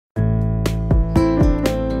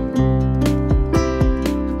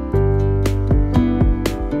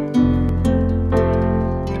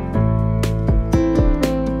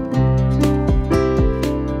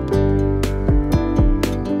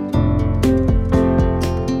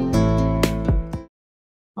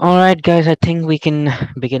All right, guys, I think we can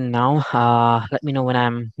begin now. Let me know when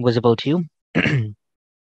I'm visible to you.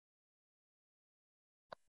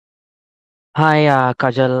 Hi,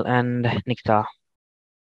 Kajal and Nikita.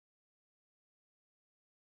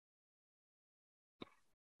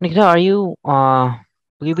 Nikita,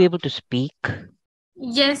 will you be able to speak?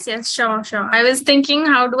 Yes, yes, sure, sure. I was thinking,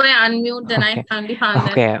 how do I unmute? Then I Okay, finally found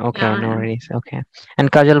that. okay, Yeah, no yeah. worries. Okay.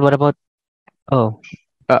 And Kajal, what about, oh,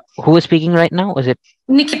 who is speaking right now? Is it,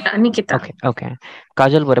 Nikita, Nikita. okay.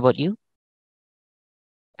 Kajal, what about you?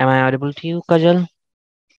 Am I audible to you, Kajal?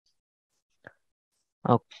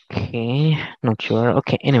 Okay, not sure.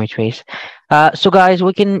 Okay, anyways. So guys,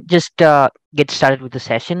 we can just get started with the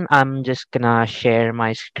session. I'm just gonna share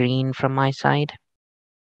my screen from my side.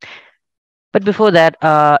 But before that,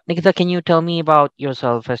 Nikita, can you tell me about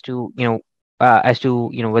yourself as to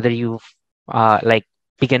whether you've like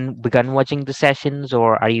begun watching the sessions,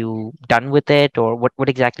 or are you done with it, or what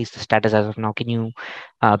exactly is the status as of now? Can you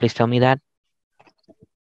please tell me that?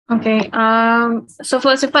 Okay. So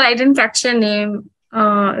first of all, I didn't catch your name.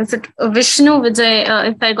 Is it Vishnu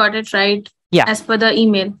Vijay? If I got it right, Yeah, as per the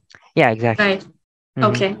email, yeah, exactly. right? Mm-hmm.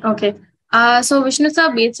 Okay, okay. So Vishnu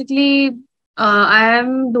sir, basically, I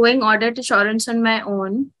am doing audit assurance on my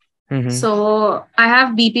own. Mm-hmm. So I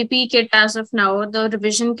have BPP kit as of now, the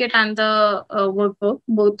revision kit and the workbook,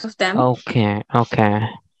 both of them. Okay, okay,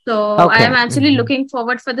 So I am okay. actually Mm-hmm. looking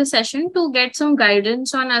forward for the session to get some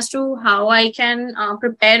guidance on as to how I can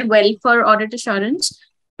prepare well for audit assurance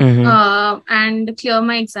Mm-hmm. and clear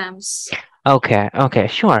my exams. Okay, okay,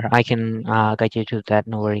 sure. I can guide you to that.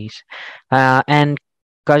 No worries. And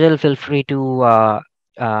Kajal, feel free to uh,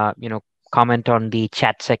 you know comment on the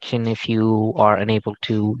chat section if you are unable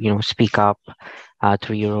to speak up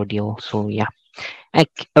through your audio. So yeah.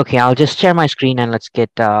 Okay, I'll just share my screen and let's get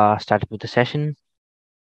started with the session.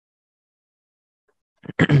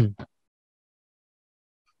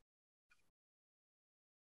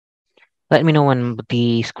 Let me know when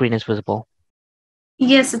the screen is visible.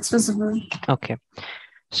 Yes, it's visible. Okay.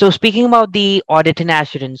 So speaking about the audit and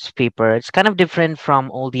assurance paper, it's kind of different from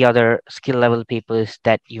all the other skill level papers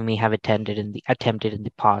that you may have attempted in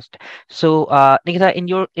the past. So Nikita,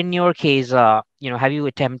 in your case, have you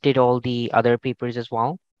attempted all the other papers as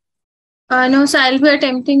well? No, so I'll be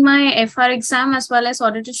attempting my FR exam as well as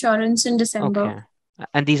audit assurance in December. Okay.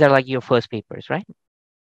 And these are like your first papers, right?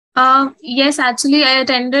 Yes, actually, I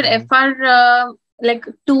attended Mm-hmm. FR like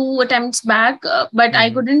two attempts back, but I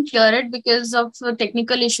Mm-hmm. couldn't clear it because of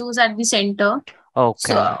technical issues at the center.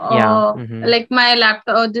 So, Okay. Yeah. Mm-hmm. like my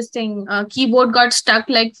laptop, this thing, keyboard got stuck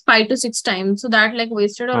like 5 to 6 times. So that like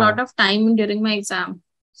wasted a lot Oh. of time during my exam.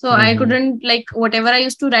 So I Mm-hmm. couldn't like whatever I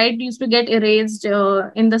used to write used to get erased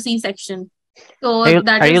in the C section. Are So you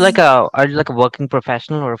that are you like is a working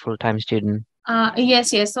professional or a full-time student?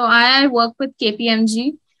 yes, yes. So I work with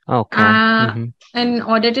KPMG Okay. uh, Mm-hmm. in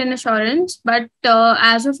audit and assurance. But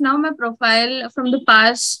as of now, my profile from the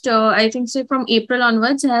past, I think, say from April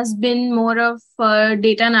onwards, has been more of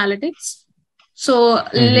data analytics. So,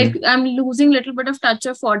 Mm-hmm. like, I'm losing a little bit of touch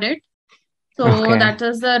of audit. So Okay. that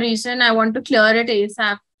is the reason I want to clear it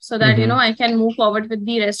ASAP so that Mm-hmm. I can move forward with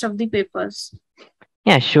the rest of the papers.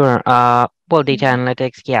 Yeah, sure. Well, data Mhm.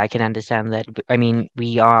 analytics, yeah, I can understand that. I mean,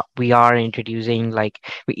 we are introducing like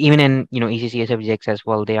even in ECCA subjects as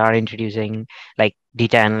well. They are introducing like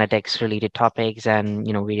data analytics related topics and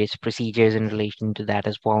various procedures in relation to that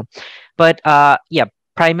as well. But yeah,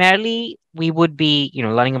 primarily we would be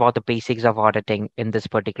learning about the basics of auditing in this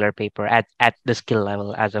particular paper at the skill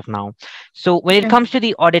level as of now. So when it Okay. comes to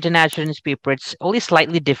the audit and assurance paper, it's only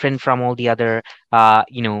slightly different from all the other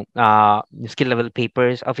skill level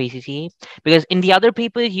papers of ACCA, because in the other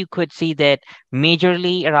papers you could see that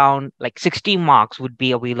majorly around like 60 marks would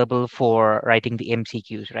be available for writing the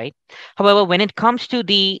MCQs, right? However, when it comes to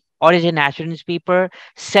the audit and assurance paper,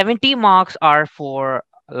 70 marks are for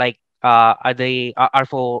like are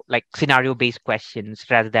for like scenario based questions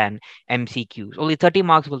rather than MCQs. Only 30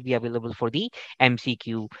 marks will be available for the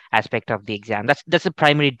MCQ aspect of the exam. That's the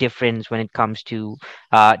primary difference when it comes to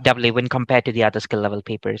AA when compared to the other skill level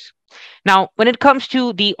papers. Now, when it comes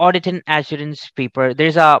to the audit and assurance paper,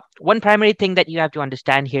 there's a one primary thing that you have to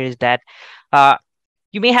understand here is that uh,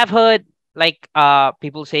 you may have heard like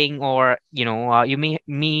people saying, or you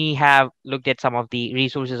may have looked at some of the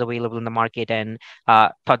resources available in the market and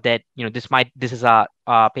thought that this is a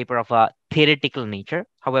paper of a theoretical nature.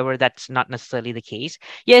 However, that's not necessarily the case.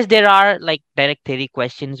 Yes, there are like direct theory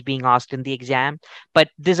questions being asked in the exam, but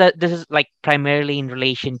this is like primarily in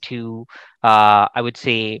relation to I would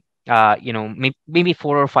say maybe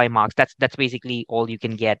 4 or 5 marks. That's basically all you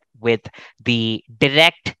can get with the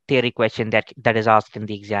direct theory question that is asked in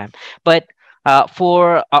the exam. But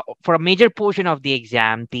for a major portion of the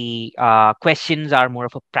exam, the questions are more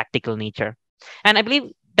of a practical nature, and I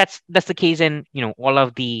believe that's the case in all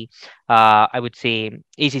of the I would say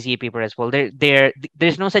ACCA paper as well.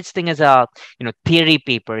 There's no such thing as a theory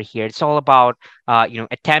paper here. It's all about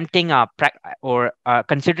attempting or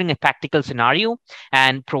considering a practical scenario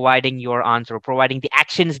and providing your answer, providing the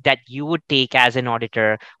actions that you would take as an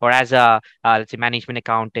auditor or as a let's say management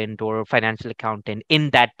accountant or financial accountant in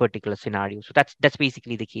that particular scenario. So that's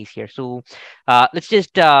basically the case here. So let's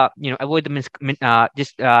just avoid the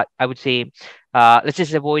just I would say let's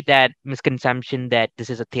just avoid that misconception that this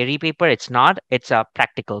is a theory paper. It's not. It's a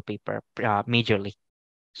practical paper, majorly.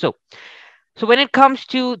 So, so when it comes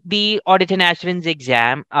to the audit and assurance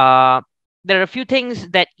exam, there are a few things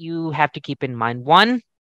that you have to keep in mind. One,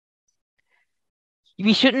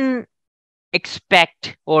 we shouldn't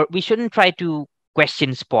expect, or we shouldn't try to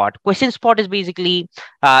question spot is basically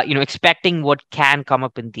expecting what can come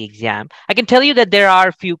up in the exam. I can tell you that there are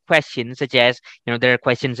a few questions, such as there are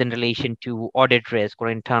questions in relation to audit risk or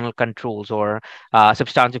internal controls or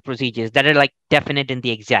substantive procedures that are like definite in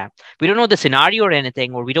the exam. We don't know the scenario or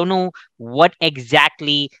anything, or we don't know what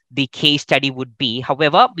exactly the case study would be.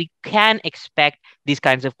 However, we can expect these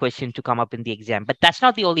kinds of questions to come up in the exam, but that's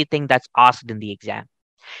not the only thing that's asked in the exam.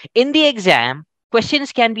 In the exam,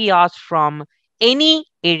 questions can be asked from any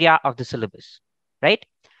area of the syllabus, right?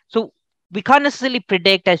 So we can't necessarily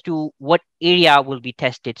predict as to what area will be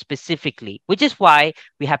tested specifically, which is why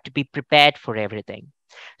we have to be prepared for everything.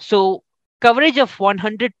 So coverage of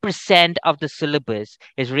 100% of the syllabus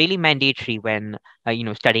is really mandatory when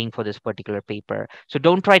studying for this particular paper. So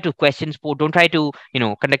don't try to question sport, don't try to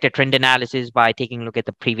conduct a trend analysis by taking a look at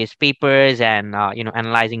the previous papers and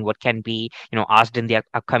analyzing what can be asked in the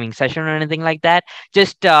upcoming session or anything like that.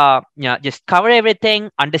 Just cover everything,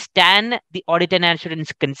 understand the audit and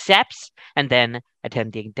assurance concepts, and then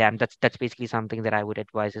attend the exam. That's basically something that I would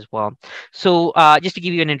advise as well. So just to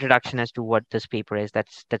give you an introduction as to what this paper is,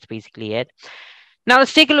 that's basically it. Now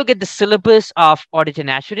let's take a look at the syllabus of audit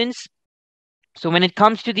and assurance. So when it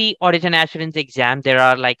comes to the audit and assurance exam, there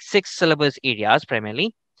are like 6 syllabus areas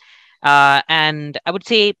primarily. And I would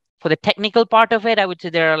say for the technical part of it, I would say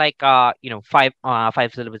there are like five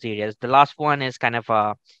syllabus areas. The last one is kind of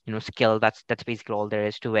a skill. That's basically all there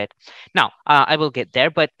is to it. Now I will get there,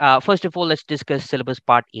 but first of all, let's discuss syllabus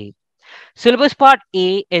part A. Syllabus part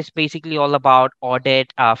A is basically all about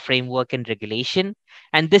audit framework and regulation,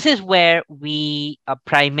 and this is where uh,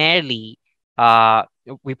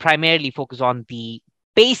 we primarily focus on the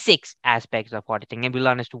basics aspects of auditing, and we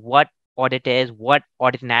learn as to what audit is, what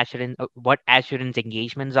audit and assurance, what assurance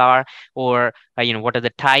engagements are, or what are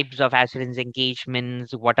the types of assurance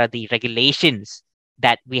engagements, what are the regulations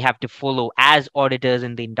that we have to follow as auditors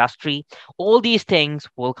in the industry. All these things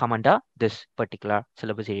will come under this particular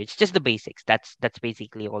syllabus area. It's just the basics. That's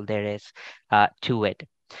basically all there is to it.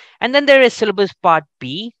 And then there is syllabus part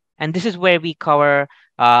B, and this is where we cover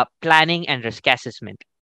planning and risk assessment.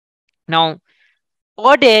 Now,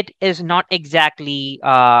 audit is not exactly,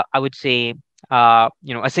 I would say, a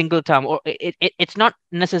single term, or it's not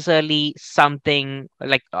necessarily something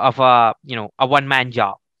like of a one-man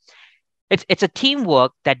job. It's a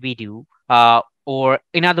teamwork that we do, or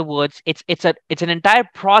in other words, it's an entire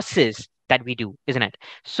process that we do, isn't it?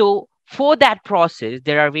 So for that process,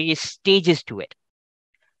 there are various stages to it.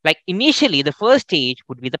 Like initially, the first stage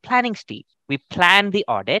would be the planning stage. We plan the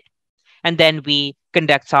audit, and then we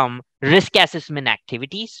conduct some risk assessment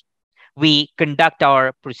activities. We conduct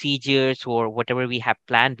our procedures or whatever we have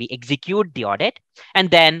planned. We execute the audit, and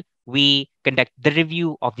then we conduct the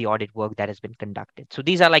review of the audit work that has been conducted. So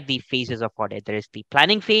these are like the phases of audit. There is the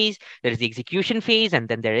planning phase, there is the execution phase, and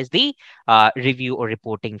then there is the review or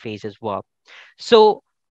reporting phase as well. So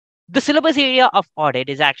the syllabus area of audit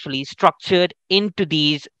is actually structured into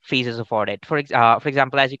these phases of audit. For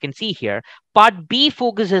example, as you can see here, part B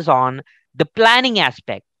focuses on the planning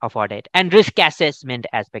aspect of audit and risk assessment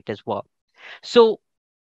aspect as well. So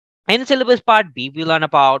in syllabus part B, we learn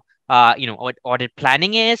about what audit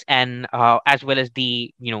planning is, and as well as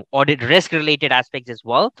the audit risk related aspects as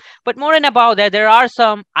well. But more and about that, there are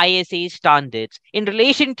some ISA standards in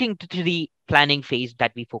relation to the planning phase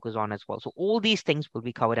that we focus on as well. So all these things will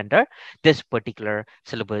be covered under this particular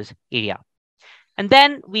syllabus area. And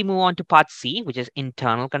then we move on to part C, which is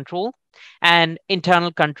internal control. And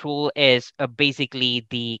internal control is basically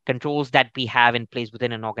the controls that we have in place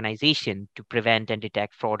within an organization to prevent and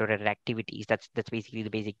detect fraud or other activities. That's basically the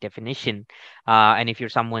basic definition. And if you're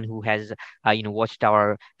someone who has watched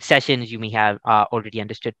our sessions, you may have already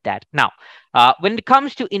understood that. Now, when it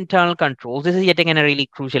comes to internal controls, this is yet again a really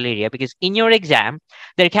crucial area, because in your exam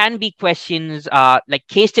there can be questions like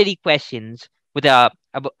case study questions with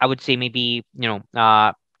I would say maybe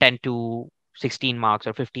 10 to 16 marks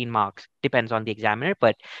or 15 marks, depends on the examiner.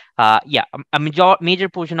 But yeah, a major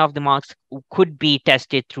portion of the marks could be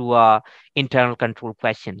tested through a internal control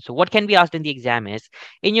question. So what can be asked in the exam is,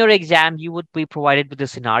 in your exam you would be provided with a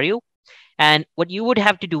scenario, and what you would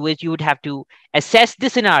have to do is you would have to assess the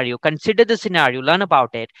scenario, consider the scenario, learn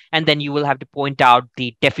about it, and then you will have to point out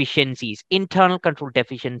the deficiencies, internal control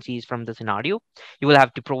deficiencies from the scenario. You will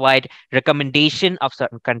have to provide recommendation of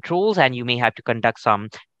certain controls, and you may have to conduct some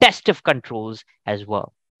test of controls as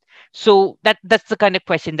well. So that's the kind of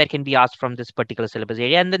question that can be asked from this particular syllabus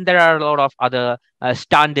area. And then there are a lot of other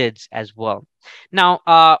standards as well. Now,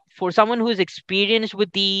 for someone who is experienced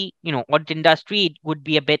with the audit industry, it would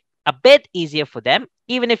be a bit easier for them.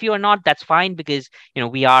 Even if you are not, that's fine, because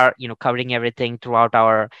we are covering everything throughout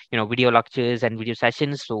our video lectures and video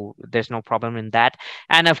sessions, so there's no problem in that.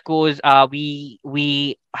 And of course,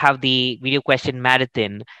 we have the video question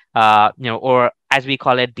marathon, or as we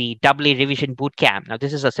call it, the AA revision boot camp. Now,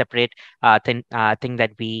 this is a separate thing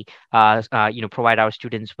that we provide our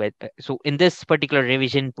students with. So in this particular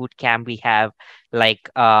revision boot camp, we have like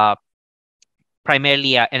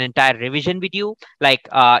primarily an entire revision video, like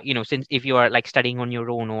since if you are like studying on your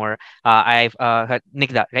own, or I've heard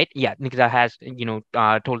Nikda, right? Yeah, Nikda has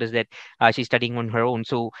told us that she's studying on her own.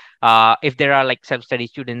 So if there are like self-study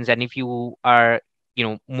students, and if you are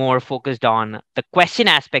more focused on the question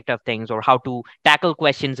aspect of things, or how to tackle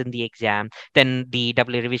questions in the exam, then the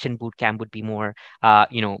AA revision bootcamp would be more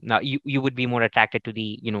you would be more attracted to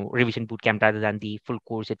the revision bootcamp rather than the full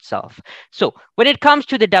course itself. So when it comes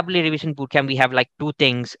to the AA revision bootcamp, we have like two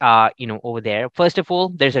things over there. First of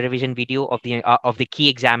all, there's a revision video of the key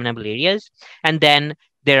examinable areas, and then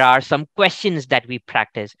there are some questions that we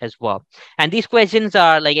practice as well. And these questions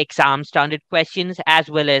are like exam standard questions, as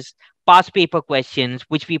well as past paper questions,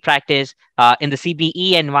 which we practice in the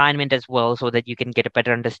CBE environment as well, so that you can get a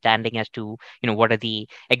better understanding as to what are the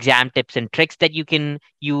exam tips and tricks that you can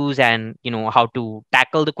use, and how to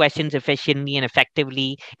tackle the questions efficiently and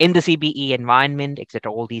effectively in the CBE environment,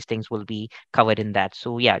 etc. All these things will be covered in that.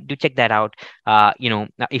 So yeah, do check that out.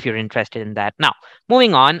 If you're interested in that. Now,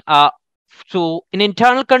 moving on. So in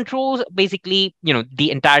internal controls, basically,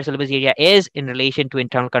 the entire syllabus area is in relation to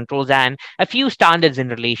internal controls, and a few standards in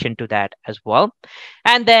relation to that as well.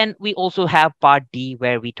 And then we also have part D,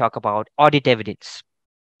 where we talk about audit evidence.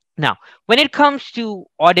 Now, when it comes to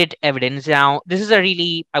audit evidence, now this is a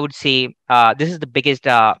really, I would say, this is the biggest,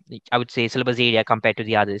 I would say, syllabus area compared to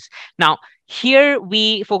the others. Now, here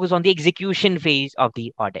we focus on the execution phase of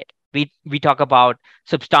the audit. We talk about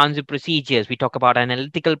substantive procedures, we talk about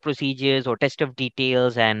analytical procedures or test of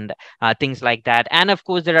details, and things like that. And of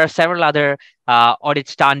course, there are several other audit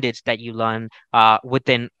standards that you learn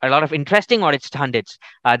within a lot of interesting audit standards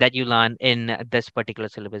that you learn in this particular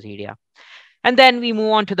syllabus area. And then we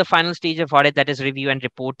move on to the final stage of audit, that is review and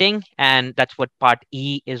reporting. And that's what part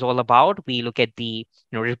E is all about. We look at the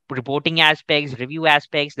reporting aspects, review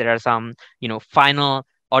aspects. There are some final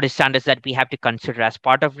audit standards that we have to consider as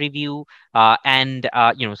part of review, and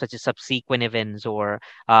such as subsequent events, or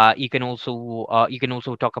you can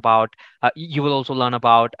also talk about you will also learn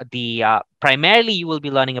about the primarily you will be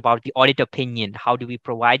learning about the audit opinion. How do we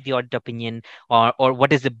provide the audit opinion, or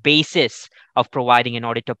what is the basis of providing an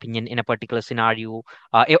audit opinion in a particular scenario,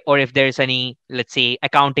 or if there's any, let's say,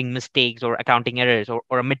 accounting mistakes or accounting errors,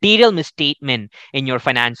 or a material misstatement in your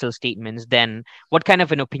financial statements, then what kind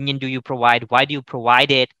of an opinion do you provide? Why do you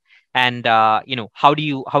provide it? And how do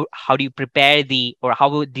you prepare the, or how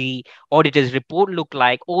would the auditor's report look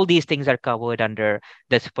like? All these things are covered under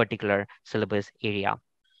this particular syllabus area.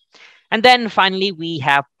 And then finally, we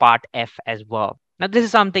have part F as well. Now, this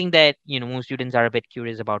is something that most students are a bit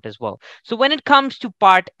curious about as well. So when it comes to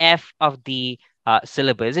part F of the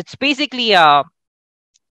syllabus, it's basically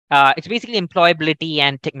employability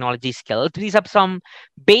and technology skills. These are some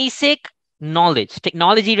basic knowledge,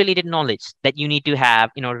 technology related knowledge, that you need to have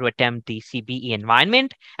in order to attempt the CBE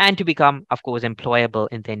environment and to become, of course, employable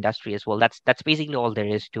in the industry as well. That's basically all there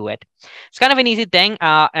is to it. It's kind of an easy thing.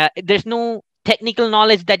 There's no technical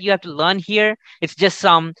knowledge that you have to learn here. It's just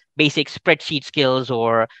some basic spreadsheet skills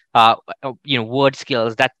or word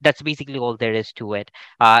skills. That's basically all there is to it.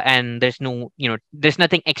 And there's no, there's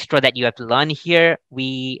nothing extra that you have to learn here.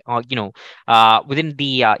 We within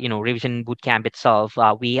the revision bootcamp itself,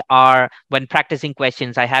 we are, when practicing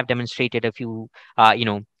questions, I have demonstrated a few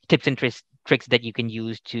tips and tricks that you can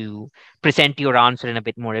use to present your answer in a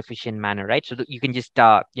bit more efficient manner, right? So that you can just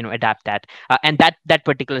adapt that, and that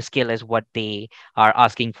particular skill is what they are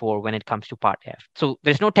asking for when it comes to part F. So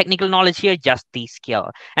there's no technical knowledge here, just the skill.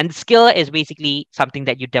 And the skill is basically something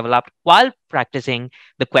that you developed while practicing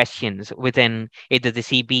the questions within either the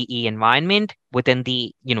CBE environment, within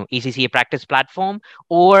the ACCA practice platform,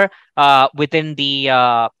 or within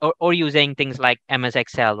the or using things like MS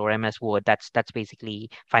Excel or MS Word. That's basically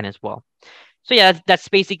fine as well. So yeah, that's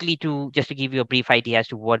basically to just to give you a brief idea as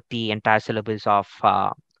to what the entire syllabus of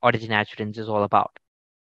audit and assurance is all about.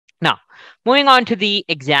 Now, moving on to the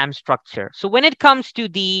exam structure. So when it comes to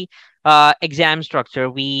the exam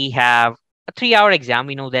structure, we have a 3-hour exam.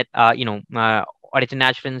 We know that audit and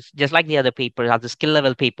assurance, just like the other papers, are the skill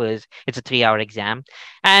level papers. It's a 3-hour exam,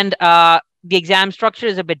 and the exam structure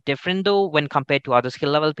is a bit different though when compared to other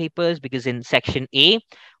skill level papers, because in section A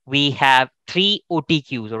we have 3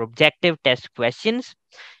 OTQs, or objective test questions.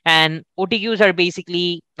 And OTQs are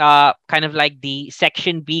basically kind of like the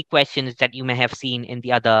section B questions that you may have seen in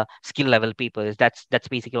the other skill level papers. That's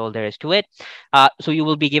basically all there is to it. So you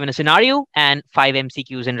will be given a scenario and 5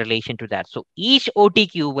 MCQs in relation to that. So each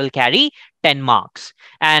OTQ will carry 10 marks.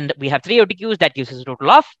 And we have 3 OTQs, that gives us a total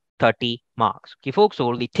of 30 marks. Okay, folks, so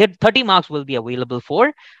only 30 marks will be available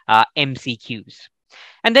for MCQs.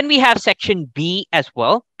 And then we have section B as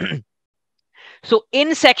well. So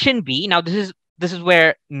in section B, now this is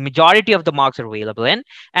where majority of the marks are available in.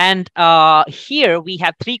 And here we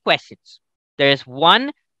have 3 questions. There is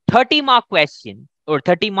one 30-mark question or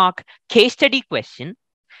 30-mark case study question.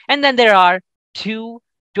 And then there are 2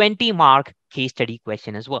 20-mark case study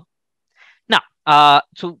question as well. Now,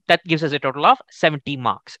 so that gives us a total of 70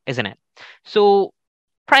 marks, isn't it? So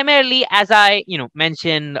primarily, as I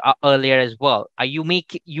mentioned earlier as well, you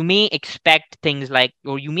may expect things like,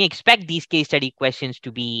 or you may expect these case study questions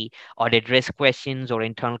to be audit risk questions or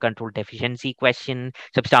internal control deficiency question,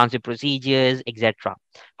 substantive procedures, etc.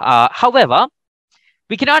 However,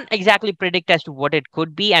 we cannot exactly predict as to what it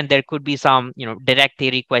could be, and there could be some direct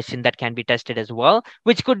theory question that can be tested as well,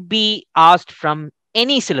 which could be asked from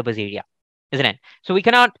any syllabus area, isn't it? So we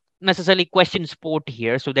cannot necessarily question sport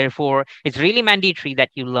here. So therefore, it's really mandatory that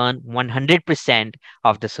you learn 100%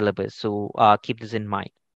 of the syllabus. So keep this in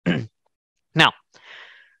mind. Now,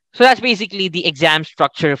 so that's basically the exam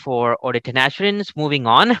structure for audit and assurance. Moving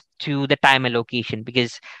on to the time allocation,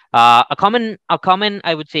 because a common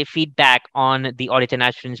I would say feedback on the audit and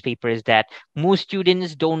assurance paper is that most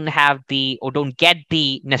students don't have the, or don't get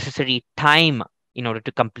the necessary time in order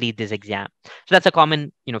to complete this exam. So that's a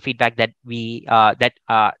common feedback that we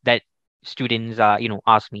that students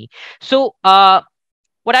ask me. So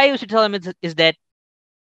what I used to tell them is that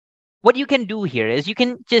what you can do here is you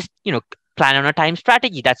can just plan on a time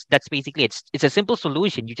strategy. That's basically it's a simple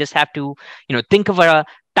solution. You just have to think of a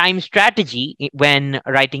time strategy when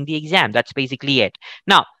writing the exam. That's basically it.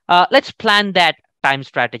 Now let's plan that time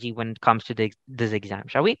strategy when it comes to this exam,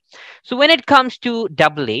 shall we? So when it comes to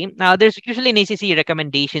AA, now there's usually an ACCA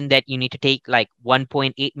recommendation that you need to take like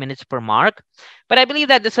 1.8 minutes per mark, but I believe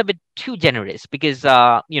that that's a bit too generous, because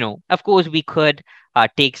of course we could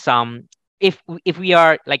take some, if we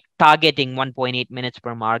are like targeting 1.8 minutes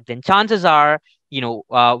per mark, then chances are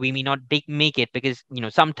we may not make it, because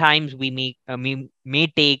sometimes we may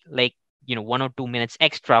take like 1 or 2 minutes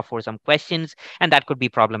extra for some questions, and that could be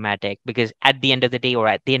problematic, because at the end of the day, or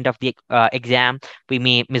at the end of the exam, we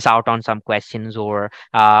may miss out on some questions, or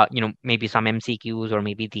maybe some MCQs, or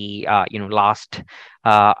maybe the last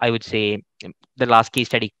I would say the last case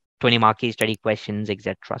study, 20-mark case study questions,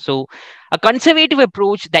 etc. So a conservative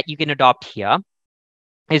approach that you can adopt here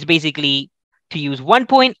is basically to use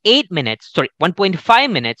 1.5 minutes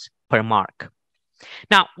per mark.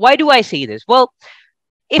 Now, why do I say this? Well,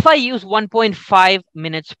 if I use 1.5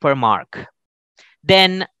 minutes per mark,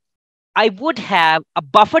 then I would have a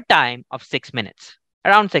buffer time of 6 minutes,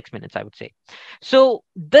 around 6 minutes, I would say. So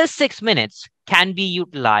this 6 minutes can be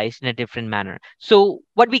utilized in a different manner. So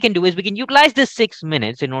what we can do is we can utilize this 6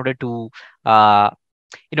 minutes in order to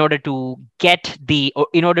get the, or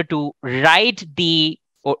in order to write the,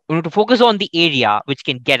 or in order to focus on the area which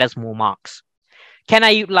can get us more marks. Can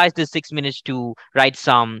I utilize this 6 minutes to write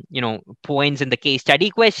some points in the case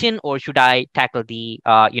study question, or should I tackle the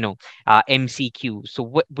MCQ?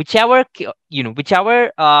 So whichever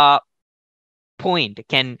point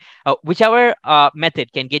can whichever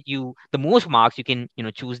method can get you the most marks, you can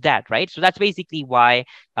choose that, right? So that's basically why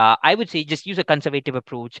I would say just use a conservative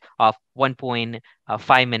approach of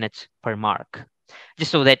 1.5 minutes per mark,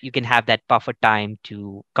 just so that you can have that buffer time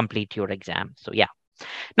to complete your exam. So yeah.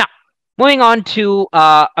 Now, moving on to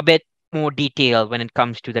a bit more detail when it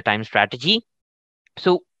comes to the time strategy.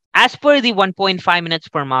 So as per the 1.5 minutes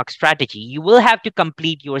per mark strategy, you will have to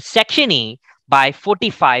complete your section A by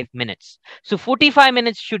 45 minutes. So 45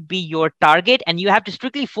 minutes should be your target, and you have to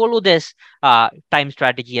strictly follow this time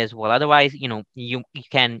strategy as well. Otherwise, you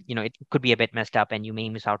can, it could be a bit messed up and you may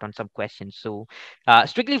miss out on some questions. So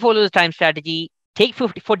strictly follow the time strategy. Take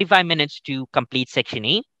 45 minutes to complete section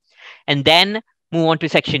A, and then move on to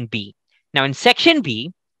section B. Now in section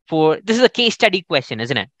B, this is a case study question,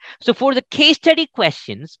 isn't it? So for the case study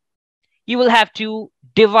questions, you will have to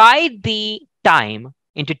divide the time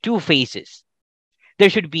into two phases. There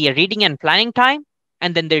should be a reading and planning time,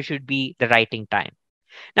 and then there should be the writing time.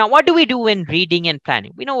 Now, what do we do in reading and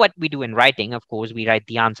planning? We know what we do in writing. Of course, we write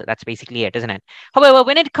the answer. That's basically it, isn't it? However,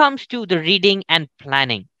 when it comes to the reading and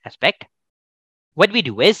planning aspect, what we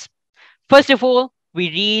do is, first of all, we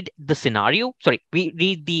read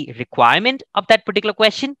the requirement of that particular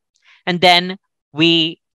question, and then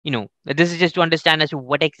this is just to understand as to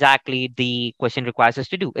what exactly the question requires us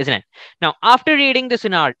to do, isn't it? Now, after reading the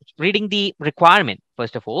scenario, reading the requirement,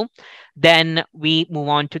 first of all, then we move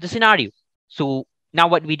on to the scenario. So now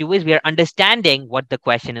what we do is we are understanding what the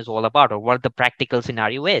question is all about, or what the practical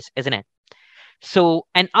scenario is, isn't it? So,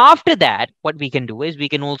 and after that, what we can do is we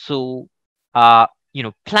can also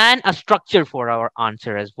plan a structure for our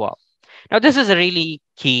answer as well. Now, this is a really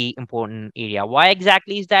key important area. Why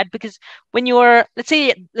exactly is that? Because when you're, let's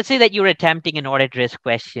say that you're attempting an audit risk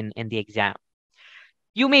question in the exam,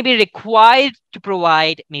 you may be required to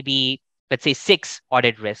provide maybe, let's say, 6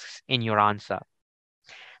 audit risks in your answer,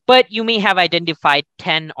 but you may have identified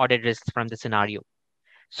 10 audit risks from the scenario.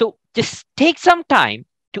 So just take some time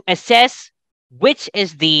to assess which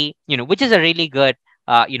is a really good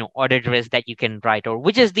audit risk that you can write, or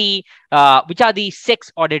which are the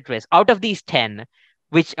 6 audit risks out of these 10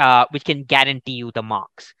 which can guarantee you the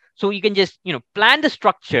marks. So you can just plan the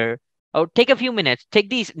structure, or take a few minutes, take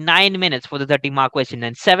these 9 minutes for the 30-mark question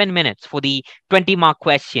and 7 minutes for the 20-mark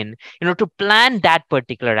question, to plan that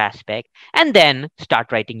particular aspect, and then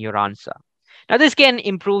start writing your answer. Now, this can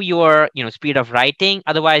improve your speed of writing.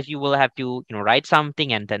 Otherwise, you will have to write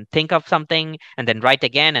something and then think of something and then write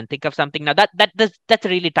again and think of something. Now, that's a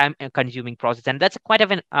really time consuming process, and that's quite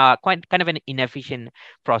kind of an inefficient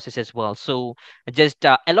process as well. So just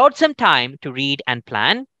allot some time to read and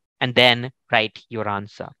plan, and then write your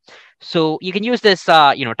answer. So you can use this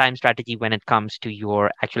time strategy when it comes to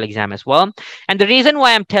your actual exam as well. And the reason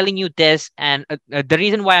why I'm telling you this, and the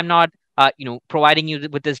reason why I'm not providing you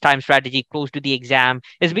with this time strategy close to the exam,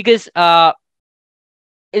 is because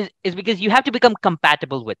you have to become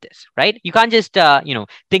compatible with this, right? You can't just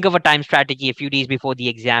think of a time strategy a few days before the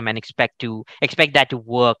exam and expect that to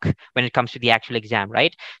work when it comes to the actual exam,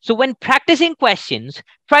 right? So when practicing questions,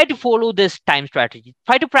 try to follow this time strategy.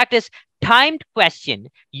 Try to practice timed question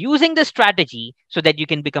using the strategy so that you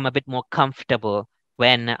can become a bit more comfortable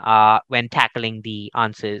when tackling the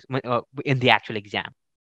answers in the actual exam.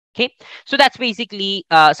 Okay, so that's basically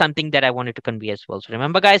something that I wanted to convey as well. So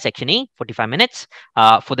remember, guys, section A, 45 minutes.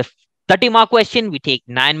 For the 30-mark question, we take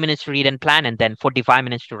 9 minutes to read and plan, and then 45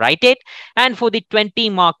 minutes to write it. And for the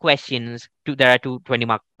 20-mark questions, there are 2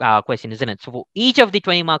 20-mark questions, isn't it? So for each of the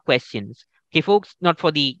 20-mark questions, okay, folks, not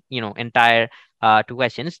for the entire 2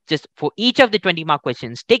 questions, just for each of the 20-mark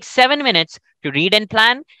questions, take 7 minutes to read and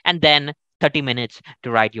plan, and then 30 minutes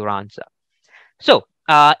to write your answer. So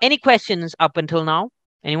any questions up until now?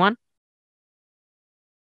 Anyone?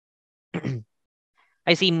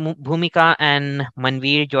 I see Bhumika and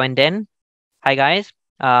Manveer joined in. Hi, guys.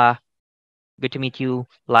 Good to meet you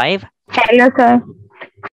live. Hello, sir.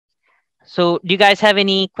 So do you guys have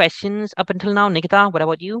any questions up until now? Nikita, what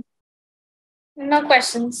about you? No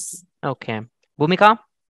questions. Okay. Bhumika?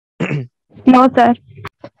 No, sir.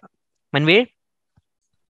 Manveer?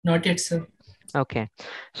 Not yet, sir. Okay.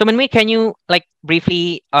 So Manveer, can you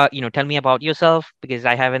briefly tell me about yourself, because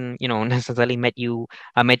I haven't necessarily met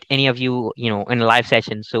any of you in a live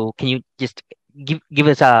session. So can you just give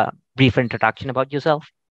us a brief introduction about yourself?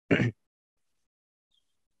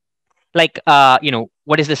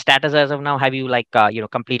 What is the status as of now? Have you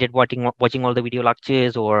completed watching all the video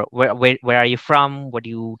lectures, or where are you from? What do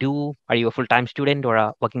you do? Are you a full-time student or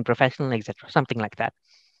a working professional, etc.? Something like that.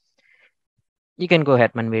 You can go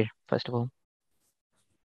ahead, Manveer, first of all.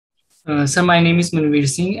 Sir, my name is Manveer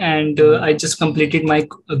Singh, and I just completed my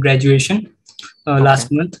graduation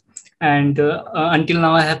last month, and until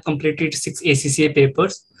now I have completed 6 ACCA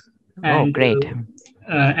papers. Oh, great.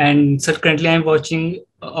 And so currently I'm watching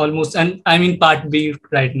almost, and I'm in part B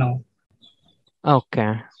right now.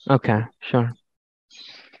 Okay, sure.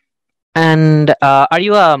 And are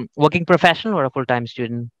you a working professional or a full-time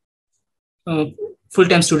student?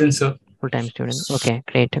 Full-time student, sir. Full-time student. Okay,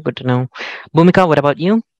 great. Good to know. Bhumika, what about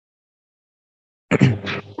you?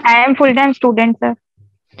 I am full-time student, sir.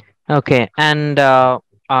 Okay, and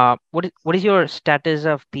what is your status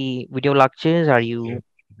of the video lectures? Are you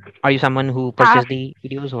someone who purchased the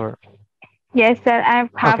videos, or? Yes, sir. I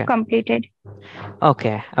have Okay. completed.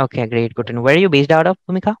 Okay, great. Good to know. Where are you based out of,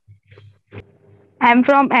 Bhumika? I'm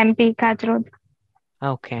from MP, Kachroad.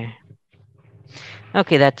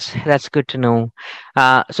 Okay, that's good to know.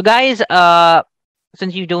 So guys,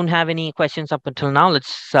 since you don't have any questions up until now,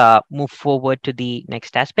 let's move forward to the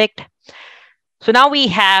next aspect. So now we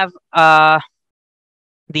have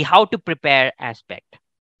the how to prepare aspect.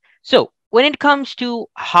 So when it comes to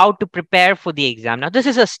how to prepare for the exam, now this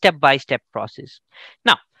is a step-by-step process.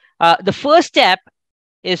 Now, the first step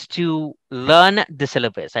is to learn the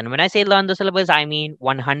syllabus. And when I say learn the syllabus, I mean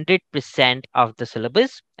 100% of the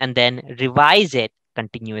syllabus, and then revise it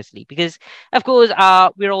continuously, because of course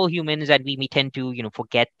we're all humans and we tend to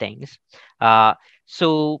forget things.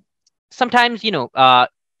 So sometimes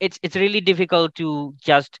it's really difficult to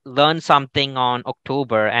just learn something on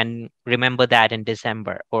October and remember that in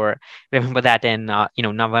December, or remember that in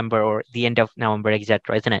November or the end of November,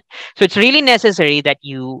 etc., isn't it? So it's really necessary that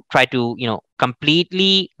you try to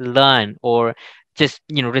completely learn, or just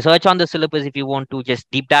research on the syllabus if you want to just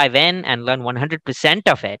deep dive in and learn 100%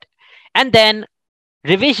 of it. And then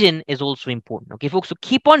revision is also important, okay folks? So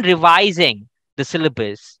keep on revising the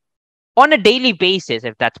syllabus on a daily basis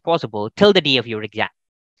if that's possible till the day of your exam.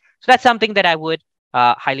 So that's something that I would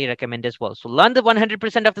highly recommend as well. So learn the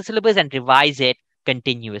 100% of the syllabus and revise it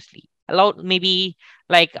continuously. Allow maybe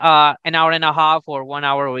like an hour and a half or 1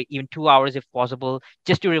 hour or even 2 hours if possible,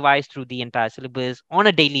 just to revise through the entire syllabus on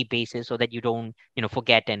a daily basis, so that you don't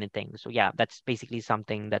forget anything. So yeah, that's basically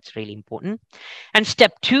something that's really important. And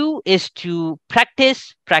step 2 is to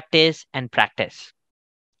practice, practice, and practice.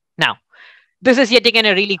 Now, this is yet again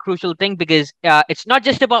a really crucial thing, because it's not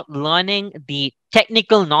just about learning the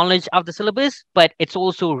technical knowledge of the syllabus, but it's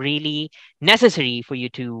also really necessary for you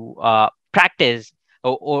to practice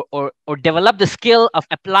or develop the skill of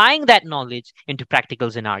applying that knowledge into practical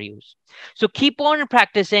scenarios. So keep on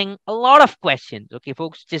practicing a lot of questions, okay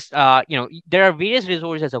folks? Just there are various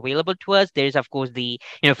resources available to us. There's of course the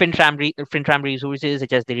FinTram resources,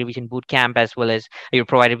 such as the revision bootcamp, as well as you're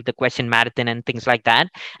provided with the question marathon and things like that.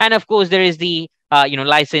 And of course there is the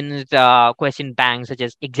licensed question banks, such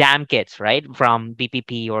as exam kits, right, from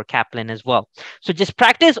BPP or Kaplan as well. So just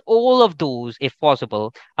practice all of those if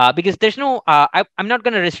possible, because there's no I'm not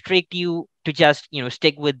going to restrict you to just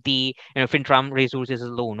stick with the FinTram resources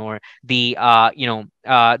alone, or the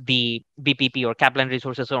the BPP or Kaplan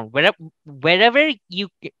resources alone. Wherever you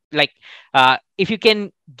like, if you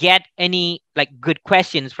can get any like good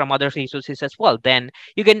questions from other resources as well, then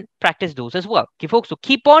you can practice those as well, okay folks? So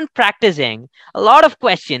keep on practicing a lot of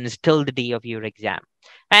questions till the day of your exam.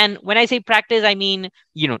 And when I say practice, I mean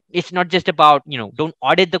it's not just about don't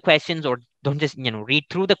audit the questions, or don't just read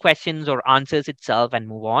through the questions or answers itself and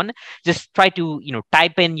move on. Just try to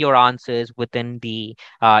type in your answers within the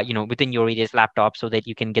within your various laptops, so that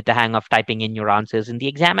you can get the hang of typing in your answers in the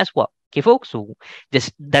exam as well, okay folks? So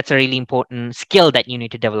that's a really important skill that you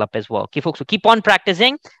need to develop as well, okay folks? So keep on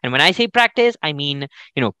practicing. And when I say practice, I mean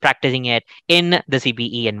practicing it in the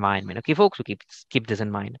CBE environment, okay folks? So keep this in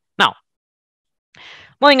mind. Now,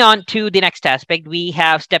 moving on to the next aspect, we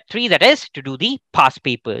have step 3, that is to do the past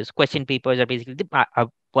papers. Question papers are basically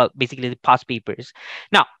basically the past papers.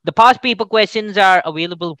 Now, the past paper questions are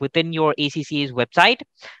available within your ACCA's website.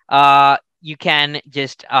 You can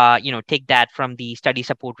just take that from the study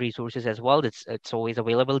support resources as well. It's always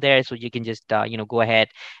available there, so you can just go ahead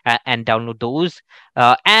and download those.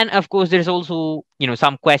 And of course, there's also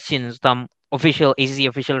some questions, some official ACCA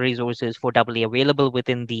official resources for AA available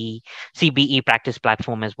within the CBE practice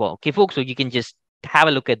platform as well, okay folks? So you can just have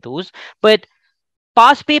a look at those. But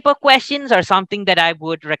past paper questions are something that I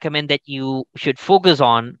would recommend that you should focus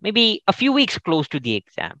on maybe a few weeks close to the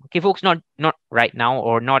exam, okay folks? Not right now,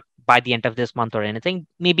 or not by the end of this month or anything.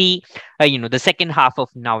 Maybe the second half of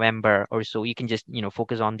November or so, you can just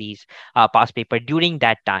focus on these past paper during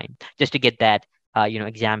that time, just to get that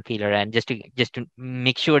exam feeler, and just to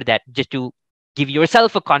make sure that, just to give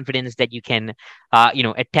yourself a confidence that you can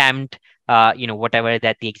attempt whatever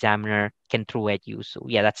that the examiner can throw at you. So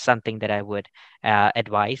yeah, that's something that I would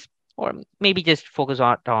advise. or maybe just focus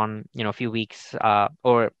on a few weeks,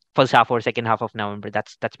 or first half or second half of November.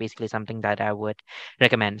 That's basically something that I would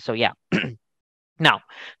recommend. So yeah. Now,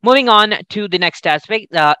 moving on to the next aspect,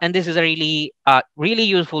 and this is a really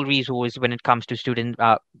useful resource when it comes to students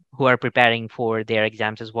who are preparing for their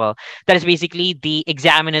exams as well. That is basically the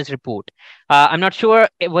examiner's report. I'm not sure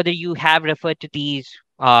whether you have referred to these,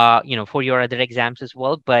 for your other exams as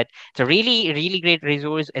well, but it's a really great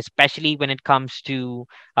resource, especially when it comes to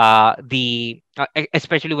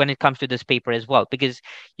especially when it comes to this paper as well, because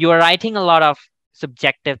you are writing a lot of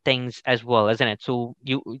subjective things as well, isn't it? So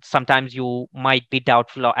you sometimes you might be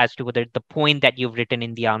doubtful as to whether the point that you've written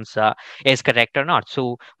in the answer is correct or not.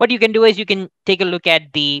 So what you can do is you can take a look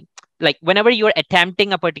at the, like, whenever you're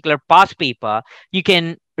attempting a particular past paper, you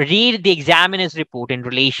can read the examiner's report in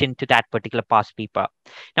relation to that particular past paper.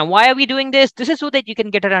 Now, why are we doing this? This is so that you can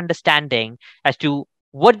get an understanding as to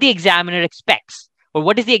what the examiner expects, or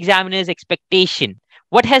what is the examiner's expectation.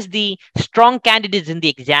 What has the strong candidates in the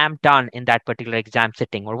exam done in that particular exam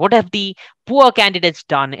setting, or what have the poor candidates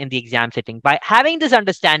done in the exam setting? By having this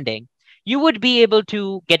understanding, you would be able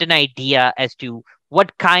to get an idea as to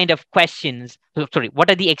what kind of questions,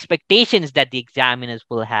 what are the expectations that the examiners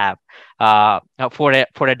will have for a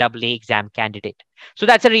AA exam candidate. So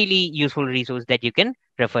that's a really useful resource that you can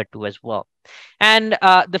refer to as well. And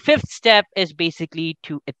the fifth step is basically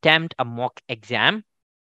to attempt a mock exam.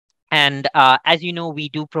 And as you know, we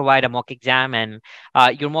do provide a mock exam, and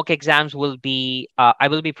your mock exams will be, I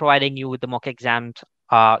will be providing you with the mock exams,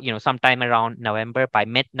 sometime around November, by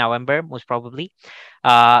mid-November, most probably.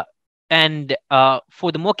 And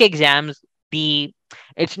for the mock exams,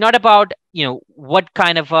 it's not about, what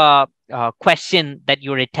kind of a question that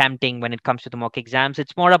you're attempting when it comes to the mock exams.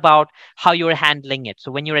 It's more about how you're handling it. So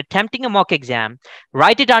when you're attempting a mock exam,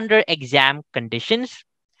 write it under exam conditions,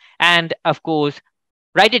 and of course,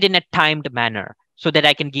 write it in a timed manner so that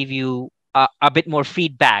I can give you a bit more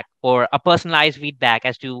feedback, or a personalized feedback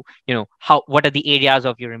as to, what are the areas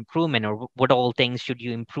of your improvement, or what all things should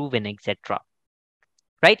you improve in, etc.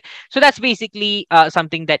 Right. So that's basically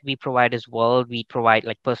something that we provide as well. We provide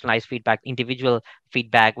like personalized feedback, individual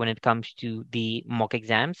feedback when it comes to the mock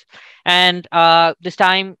exams. And this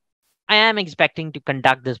time, I am expecting to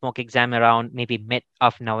conduct this mock exam around maybe mid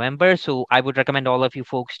of November. So I would recommend all of you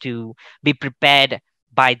folks to be prepared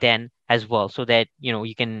by then as well, so that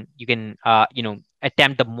you can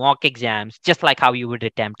attempt the mock exams just like how you would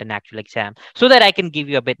attempt an actual exam, so that I can give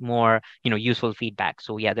you a bit more useful feedback.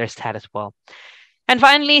 So yeah, there's that as well. And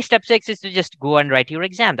finally, step 6 is to just go and write your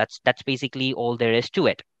exam. That's basically all there is to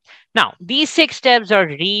it. Now, these 6 steps are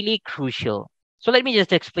really crucial. So let me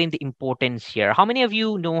just explain the importance here. How many of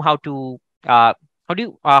you know how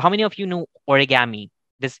many of you know origami?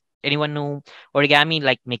 Does anyone know origami,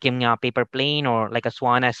 like making a paper plane, or like a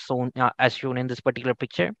swan as shown in this particular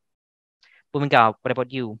picture? Bhumika, what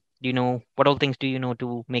about you? Do you know what all things do you know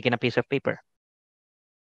to make in a piece of paper?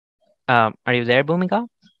 Are you there, Bhumika?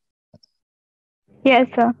 Yes,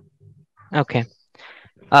 sir. Okay.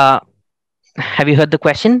 Have you heard the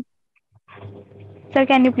question? Sir,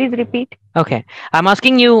 can you please repeat? Okay. I'm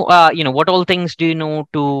asking you, what all things do you know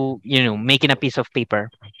to, make in a piece of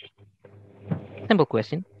paper? Simple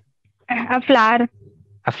question. A flower.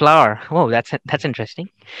 A flower. Oh, that's interesting.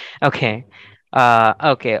 Okay.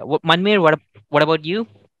 Okay. Manmeer, what about you?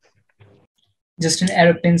 Just an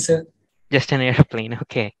aeroplane, sir. Just an airplane.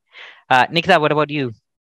 Okay. Nikita, what about you?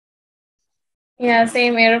 Yeah,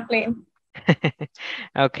 same aeroplane.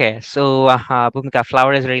 Okay, so Bhumika,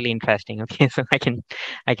 flower is really interesting. Okay, so I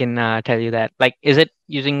can tell you that. Like, is it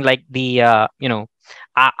using like the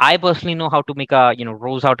I personally know how to make a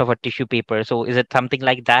rose out of a tissue paper. So is it something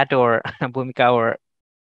like that, or Bhumika, or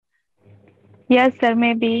Yes, sir.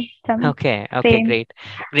 Maybe some okay, same.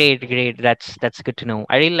 great. That's good to know.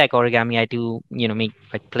 I really like origami. I do make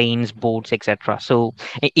like planes, boats, etc. So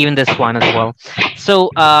even this one as well. So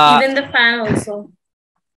Even the fan also.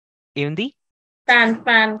 even the Fan.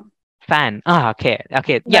 fan. Okay.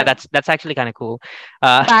 Yeah, The that's actually kind of cool.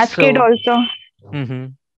 Basket So. also. Mm-hmm.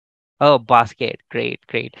 Oh, basket. Great.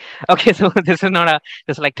 Okay, so this is not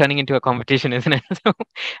this is like turning into a competition, isn't it? So,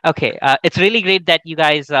 okay, it's really great that you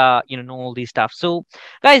guys know all these stuff. So,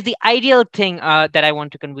 guys, the ideal thing that I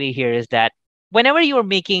want to convey here is that whenever you're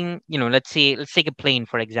making, let's take a plane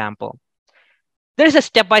for example, there is a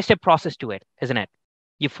step-by-step process to it, isn't it?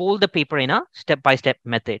 You fold the paper in a step-by-step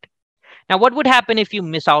method. Now, what would happen if you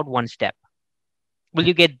miss out one step? Will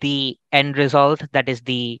you get the end result, that is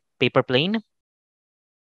the paper plane?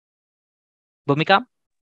 Bhumika?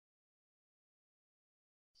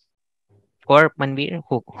 or Manveer,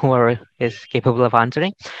 whoever is capable of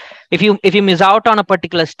answering. If you miss out on a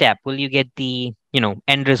particular step, will you get the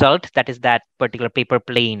end result, that is that particular paper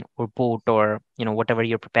plane or boat or whatever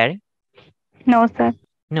you're preparing? No, sir.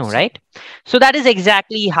 No, right? So that is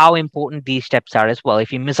exactly how important these steps are as well.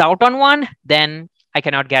 If you miss out on one, then I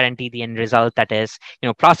cannot guarantee the end result, that is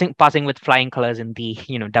passing with flying colors in the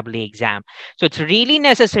AA exam. So it's really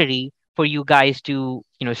necessary for you guys to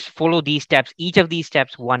follow these steps, each of these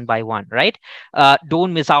steps one by one, right?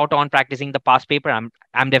 Don't miss out on practicing the past paper.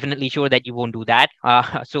 I'm definitely sure that you won't do that.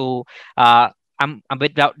 So I'm a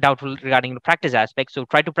bit doubtful regarding the practice aspect. So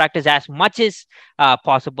try to practice as much as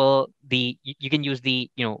possible. You can use the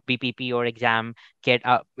BPP or exam kit,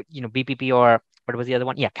 BPP or what was the other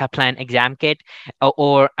one? Yeah, Kaplan exam kit,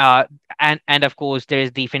 and of course there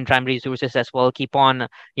is the FinTram resources as well. Keep on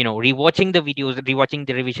rewatching the videos, rewatching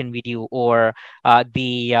the revision video, or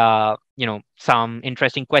the some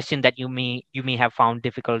interesting question that you may have found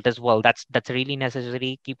difficult as well. That's really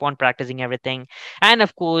necessary. Keep on practicing everything, and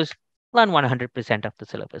of course learn 100% of the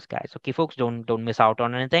syllabus, guys. Okay, folks, don't miss out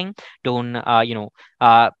on anything. Don't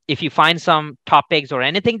if you find some topics or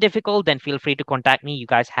anything difficult, then feel free to contact me. You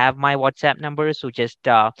guys have my WhatsApp number, so just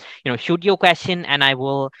shoot your question and I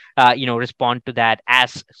will respond to that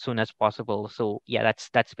as soon as possible. So yeah,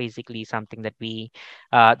 that's basically something that we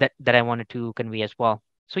that I wanted to convey as well.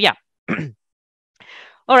 So yeah.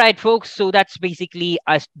 All right, folks, so that's basically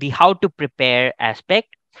the how to prepare aspect.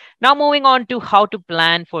 Now moving on to how to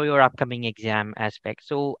plan for your upcoming exam aspect.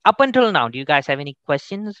 So up until now, do you guys have any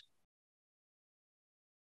questions?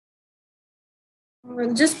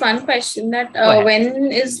 Just one question, that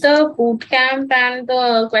when is the boot camp and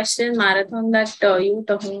the question marathon that you were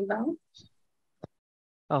talking about?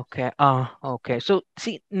 Okay. Okay. So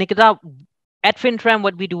see, Nikita, at FinTram,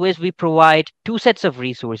 what we do is we provide two sets of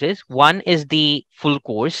resources. One is the full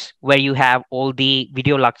course where you have all the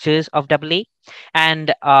video lectures of AA,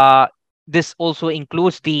 and this also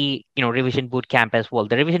includes the revision boot camp as well.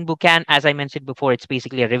 The revision boot camp, as I mentioned before, it's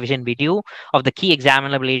basically a revision video of the key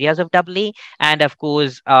examinable areas of AA, and of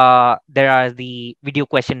course there are the video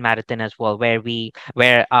question marathon as well,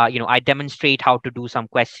 where I demonstrate how to do some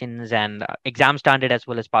questions and exam standard as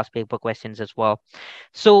well as past paper questions as well.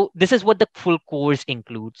 So this is what the full course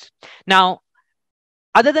includes. Now,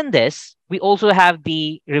 other than this, we also have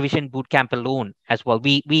the revision bootcamp alone as well.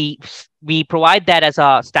 We provide that as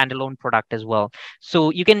a standalone product as well. So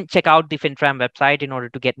you can check out the FinTram website in order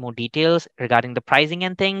to get more details regarding the pricing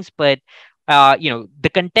and things. But the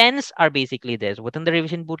contents are basically this. Within the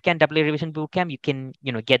revision bootcamp, AA revision bootcamp, you can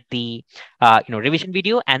get the revision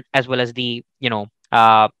video and as well as the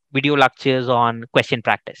video lectures on question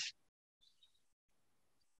practice.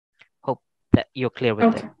 Hope that you're clear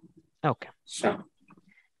with it. Okay. Sure.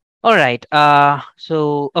 All right.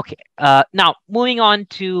 So okay. Now moving on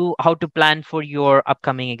to how to plan for your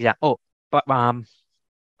upcoming exam. Oh,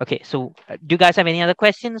 okay. So do you guys have any other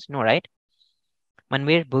questions? No, right?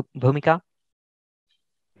 Manveer, Bhumika?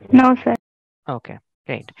 No, sir. Okay,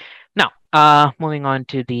 great. Now, moving on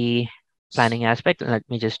to the planning aspect. Let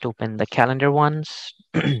me just open the calendar once.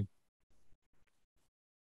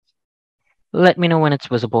 Let me know when it's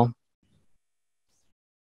visible.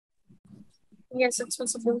 Yes, it's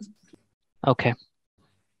visible. Okay.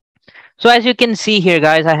 So as you can see here,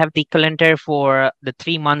 guys, I have the calendar for the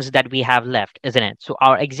 3 months that we have left, isn't it? So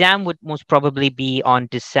our exam would most probably be on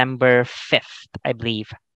December 5th, I believe.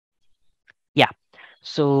 Yeah.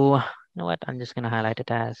 So you know what? I'm just going to highlight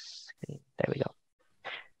it as, there we go.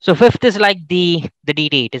 So 5th is like the D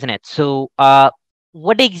date, isn't it? So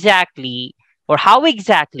what exactly or how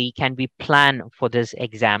exactly can we plan for this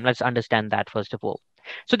exam? Let's understand that first of all.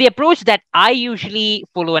 So the approach that I usually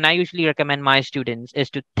follow and I usually recommend my students is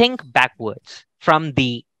to think backwards from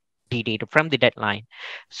the D date, from the deadline.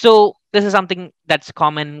 So this is something that's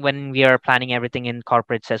common when we are planning everything in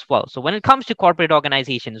corporates as well. So when it comes to corporate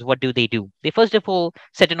organizations, what do? They first of all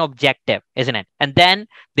set an objective, isn't it? And then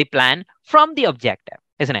they plan from the objective,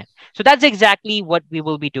 isn't it? So that's exactly what we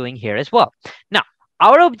will be doing here as well. Now,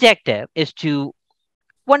 our objective is to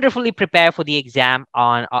wonderfully prepare for the exam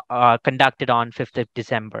on conducted on 5th of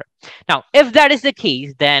December. Now, if that is the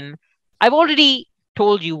case, then I've already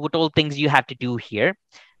told you what all things you have to do here.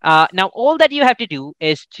 Now, all that you have to do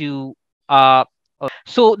is to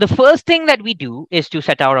so the first thing that we do is to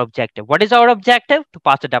set our objective. What is our objective? To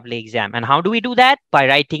pass the AA exam. And how do we do that? By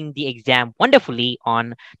writing the exam wonderfully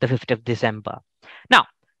on the 5th of December. Now,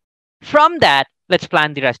 from that, let's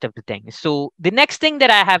plan the rest of the things. So the next thing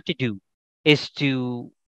that I have to do is to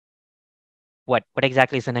what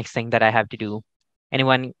exactly is the next thing that I have to do?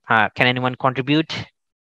 Anyone, can anyone contribute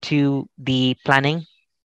to the planning?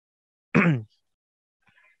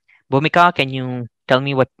 Bhumika, can you tell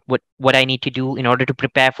me what I need to do in order to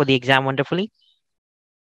prepare for the exam wonderfully?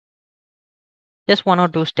 Just one or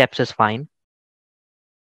two steps is fine.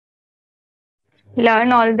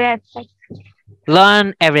 Learn all the aspects.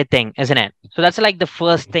 Learn everything, isn't it? So that's like the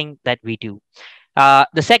first thing that we do.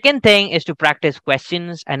 The second thing is to practice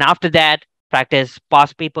questions, and after that, practice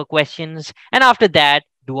past paper questions, and after that,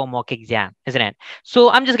 do a mock exam, isn't it? So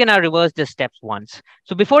I'm just gonna reverse the steps once.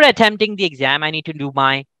 So before attempting the exam, I need to do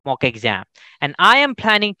my mock exam, and I am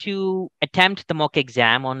planning to attempt the mock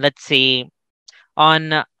exam on, let's say,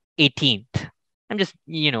 on 18th. I'm just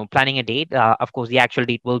planning a date. Of course, the actual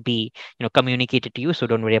date will be communicated to you, so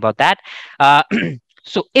don't worry about that. Uh,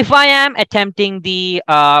 so if I am attempting the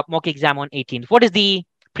mock exam on 18th, what is the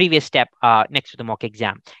previous step next to the mock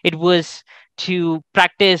exam? It was to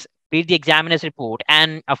practice, read the examiner's report,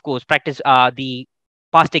 and of course practice the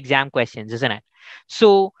past exam questions, isn't it?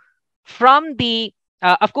 So from the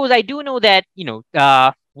of course, I do know that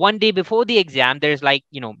one day before the exam, there's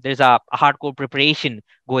there's a hardcore preparation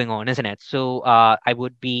going on, isn't it? So I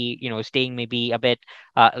would be staying maybe a bit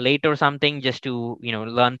late or something, just to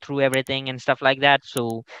learn through everything and stuff like that.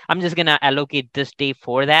 So I'm just gonna allocate this day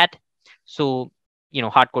for that. So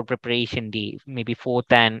hardcore preparation day, maybe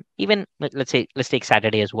 4th, and even let's take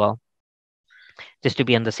Saturday as well, just to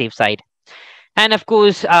be on the safe side. And of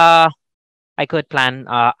course, I could plan.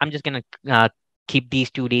 I'm just gonna keep these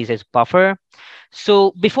 2 days as buffer.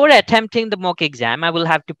 So before attempting the mock exam, I will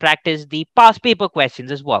have to practice the past paper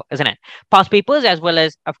questions as well, isn't it? Past papers, as well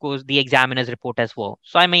as, of course, the examiner's report as well.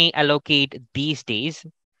 So I may allocate these days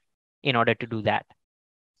in order to do that,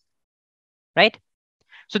 right?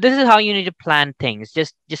 So this is how you need to plan things.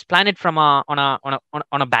 Just plan it from on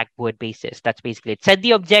a backward basis. That's basically it. Set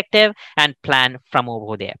the objective and plan from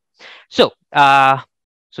over there. So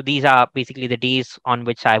so these are basically the days on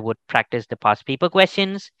which I would practice the past paper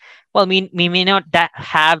questions. Well, we may not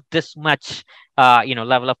have this much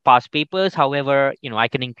level of past papers. However, I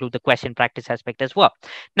can include the question practice aspect as well.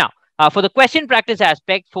 Now, for the question practice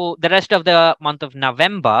aspect for the rest of the month of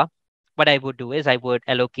November, what I would do is I would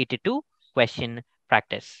allocate it to question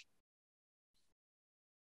practice,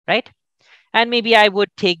 right? And maybe I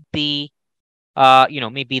would take the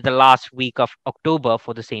maybe the last week of October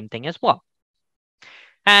for the same thing as well.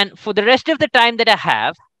 And for the rest of the time that I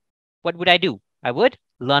have, what would I do? I would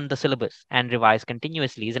learn the syllabus and revise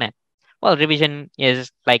continuously, isn't it? Well, revision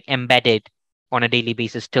is like embedded on a daily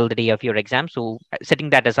basis till the day of your exam. So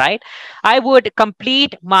setting that aside, I would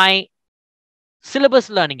complete my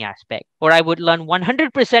syllabus learning aspect, or I would learn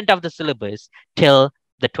 100% of the syllabus till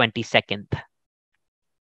the 22nd.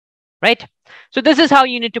 Right? So this is how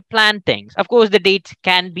you need to plan things. Of course, the dates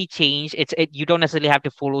can be changed. You don't necessarily have to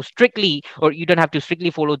follow strictly, or you don't have to strictly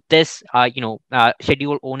follow this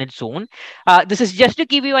schedule on its own. This is just to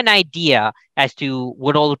give you an idea as to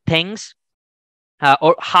what all things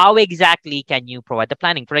or how exactly can you provide the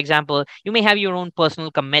planning. For example, you may have your own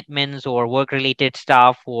personal commitments or work related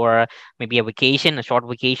stuff, or maybe a vacation, a short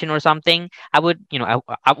vacation or something. I would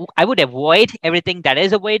I would avoid everything that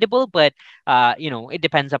is avoidable, but it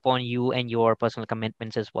depends upon you and your personal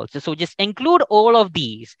commitments as well. So just include all of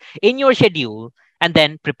these in your schedule and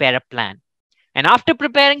then prepare a plan. And after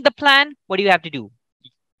preparing the plan, what do you have to do?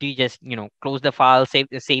 You just close the file, save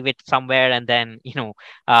it somewhere, and then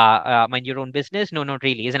mind your own business? No, not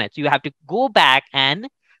really, isn't it? So you have to go back and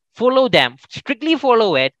strictly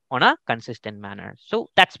follow it on a consistent manner. So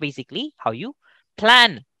that's basically how you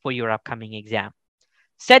plan for your upcoming exam.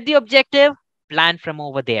 Set the objective, plan from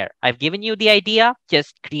over there. I've given you the idea,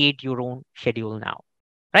 just create your own schedule now,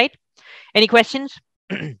 right? Any questions?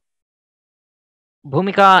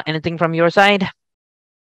 Bhumika, anything from your side?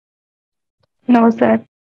 No, sir.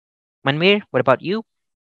 Manveer, what about you?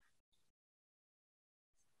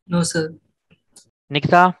 No, sir.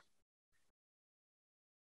 Nikita?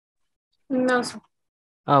 No, sir.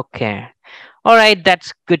 Okay. All right,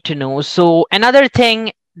 that's good to know. So another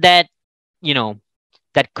thing that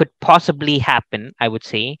that could possibly happen, I would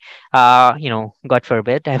say, God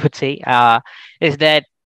forbid, I would say, is that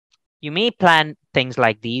you may plan things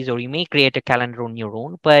like these, or you may create a calendar on your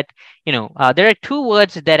own. But there are two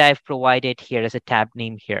words that I've provided here as a tab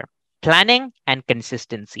name here: planning and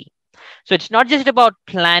consistency. So it's not just about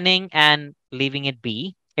planning and leaving it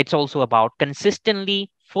be. It's also about consistently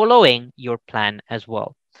following your plan as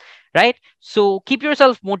well, right? So keep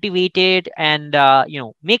yourself motivated, and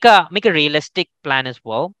make a realistic plan as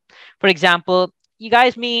well. For example, you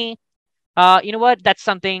guys may you know what, that's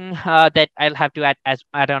something that I'll have to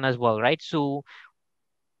add on as well, right? So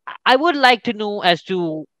I would like to know as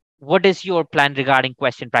to what is your plan regarding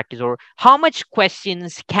question practice, or how much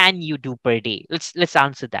questions can you do per day? Let's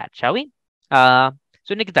answer that, shall we? So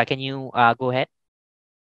Nikita, can you go ahead?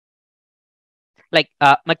 Like,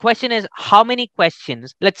 my question is, how many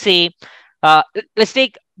questions? Let's say, let's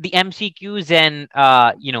take the MCQs and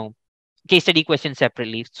case study questions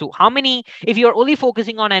separately. So how many, if you're only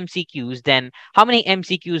focusing on MCQs, then how many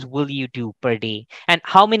MCQs will you do per day, and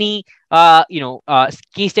how many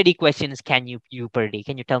case study questions can you do per day?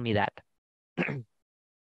 Can you tell me that? I'm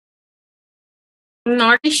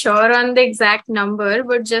not sure on the exact number,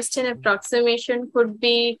 but just an approximation could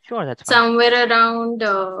be Sure, that's fine. somewhere around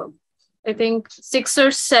I think 6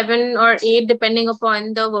 or 7 or 8, depending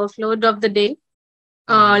upon the workload of the day.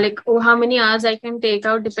 Like how many hours I can take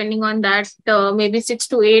out, depending on that. Maybe 6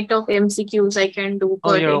 to 8 of MCQs I can do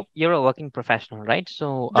per day. You're a working professional, right?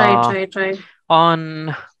 So Right.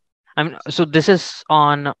 So this is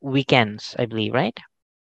on weekends, I believe, right?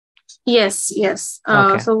 Yes.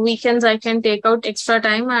 Okay. So weekends I can take out extra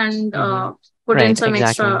time and put in some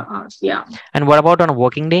extra hours. Yeah. And what about on a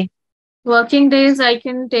working day? Working days I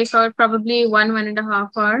can take out probably 1.5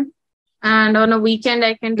 hour, and on a weekend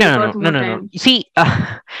I can take out more time. See,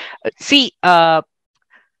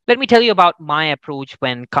 let me tell you about my approach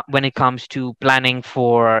when it comes to planning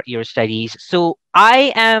for your studies. So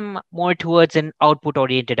I am more towards an output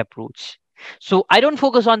oriented approach. So I don't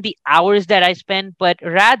focus on the hours that I spend, but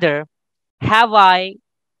rather have I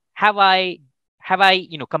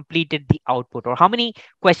completed the output, or how many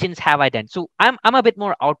questions have I done? So I'm a bit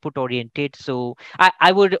more output oriented. So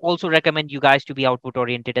I would also recommend you guys to be output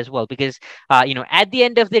oriented as well, because at the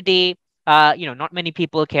end of the day, not many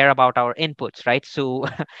people care about our inputs, right? So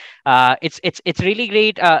it's really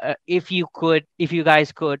great if you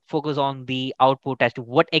guys could focus on the output as to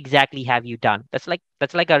what exactly have you done. That's like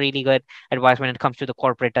a really good advice when it comes to the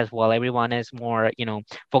corporate as well. Everyone is more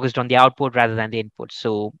focused on the output rather than the input.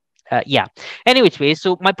 So yeah. Anyways,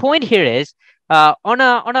 so my point here is, on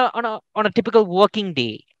a typical working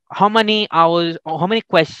day, how many hours or how many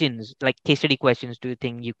questions, like case study questions, do you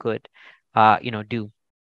think you could do?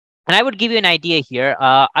 And I would give you an idea here.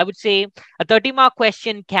 I would say a 30-mark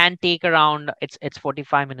question can take around, it's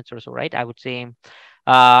 45 minutes or so, right? I would say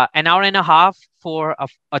an hour and a half for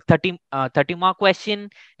a 30-mark question,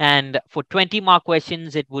 and for 20-mark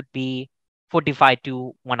questions it would be 45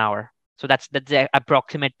 to 1 hour. So that's the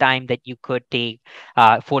approximate time that you could take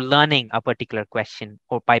for learning a particular question,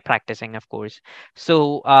 or by practicing, of course.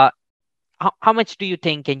 So how much do you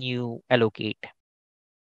think can you allocate?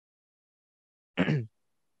 Have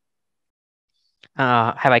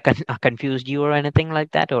I confused you or anything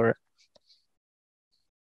like that, or?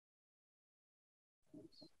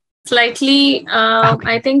 Slightly, Okay.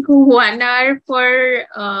 I think 1 hour for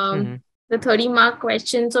the 30-mark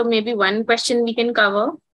question. So maybe one question we can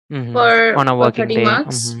cover for on a working 30 day.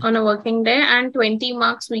 marks on a working day, and 20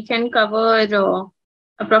 marks we can cover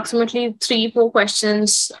approximately 3-4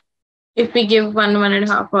 questions if we give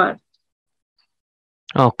 1.5 hour.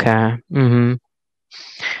 Okay.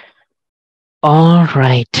 All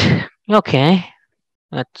right. Okay.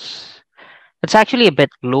 That's actually a bit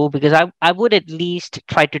low, because I would at least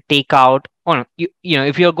try to take out on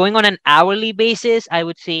if you're going on an hourly basis, I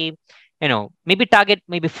would say maybe target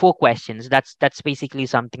maybe 4 questions. That's basically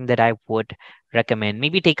something that I would recommend.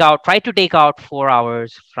 Maybe try to take out 4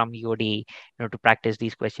 hours from your day to practice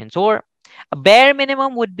these questions, or a bare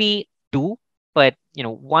minimum would be 2, but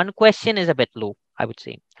 1 question is a bit low, I would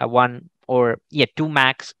say. A 1, or 2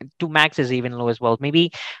 max. 2 max is even low as well.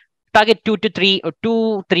 Maybe target 2 to 3, or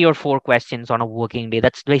 2, 3 or 4 questions on a working day.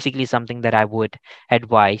 That's basically something that I would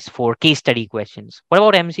advise for case study questions. What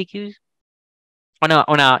about MCQs on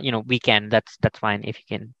a weekend? That's fine if you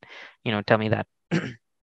can tell me that.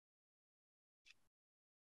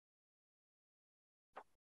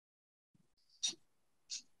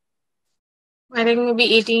 I think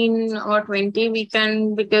maybe 18 or 20 we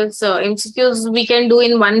can, because MCQs we can do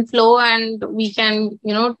in one flow, and we can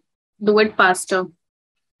do it faster,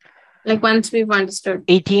 like once we've understood.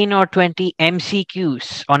 18 or 20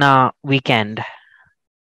 MCQs on a weekend.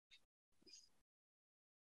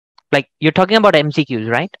 Like, you're talking about MCQs,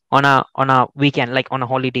 right? On a weekend, like on a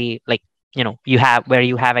holiday, like you have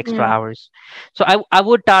extra hours. So I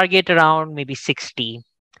would target around maybe 60,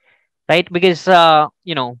 right? Because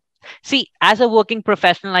see, as a working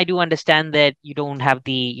professional, I do understand that you don't have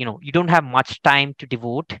much time to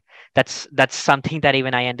devote. That's something that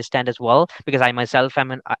even I understand as well, because I myself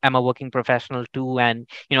am a working professional too, and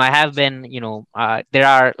I have been there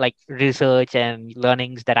are like research and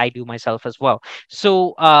learnings that I do myself as well.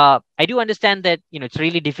 So I do understand that it's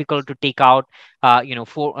really difficult to take out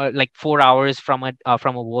 4 hours from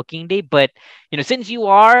a working day, but since you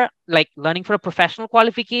are like learning for a professional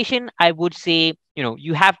qualification, I would say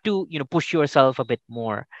you have to push yourself a bit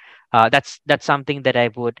more. That's something that I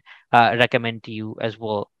would recommend to you as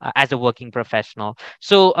well, as a working professional.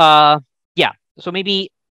 So yeah, so maybe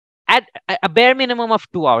at a bare minimum of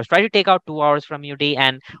 2 hours, try to take out 2 hours from your day.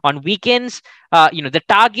 And on weekends, the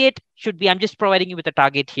target should be, I'm just providing you with a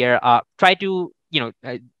target here. Try to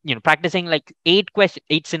practicing like eight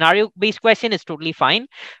scenario based question is totally fine.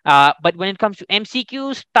 But when it comes to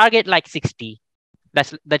MCQs, target like 60.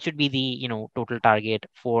 That should be the total target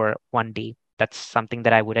for one day. That's something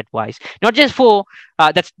that I would advise. Not just for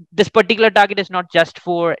this particular target is not just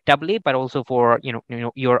for AA, but also for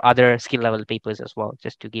your other skill level papers as well.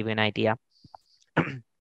 Just to give you an idea.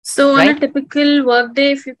 So on Right? a typical work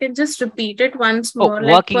day, if you can just repeat it once Oh, more,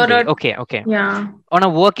 like working for day. a Okay. yeah. On a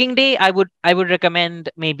working day, I would recommend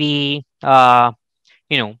maybe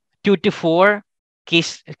 2 to 4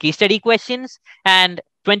 case study questions, and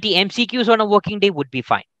 20 MCQs on a working day would be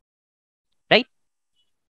fine. Right?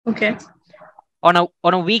 Okay. On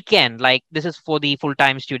a weekend, like this is for the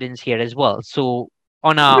full-time students here as well. So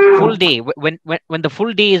on a full day, when the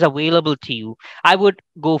full day is available to you, I would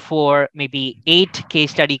go for maybe 8 case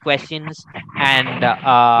study questions and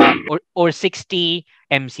or 60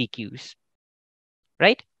 MCQs.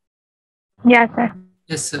 Right? Yeah, sir.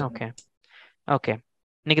 Yes, sir. Okay.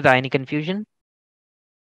 Nikita, any confusion?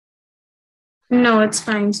 No, it's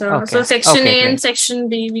fine, sir. Okay. So section Okay, A and great. section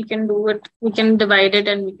B, we can do it. We can divide it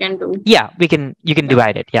and we can do. Yeah, you can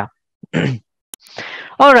divide it. Yeah.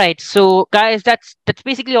 All right. So guys, that's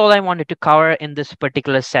basically all I wanted to cover in this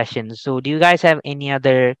particular session. So do you guys have any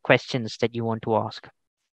other questions that you want to ask?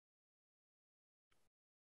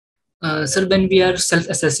 Sir, when we are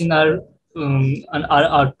self-assessing our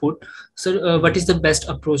output, so what is the best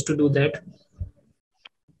approach to do that?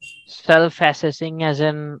 Self-assessing as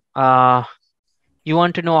in you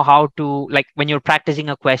want to know how to, like when you're practicing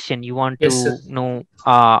a question, you want Yes, sir. to know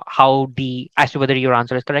how as to whether your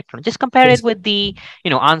answer is correct or not. Just compare Yes. it with the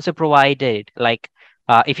answer provided. Like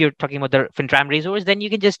if you're talking about the FinTram resource, then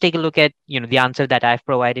you can just take a look at the answer that I've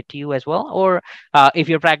provided to you as well. Or if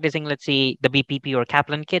you're practicing, let's say, the BPP or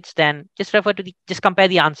Kaplan kits, then just just compare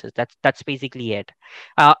the answers. That's basically it.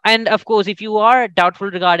 And of course, if you are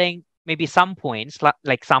doubtful regarding maybe some points,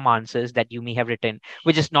 like some answers that you may have written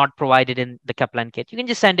which is not provided in the Kaplan kit, you can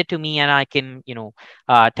just send it to me and I can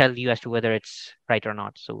tell you as to whether it's right or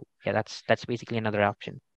not. So yeah, that's basically another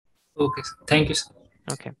option. Okay, sir. Thank you, sir.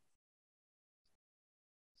 Okay.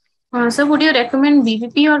 So would you recommend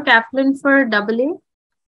BPP or Kaplan for AA?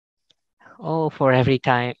 Oh, for every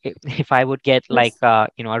time, if I would get like a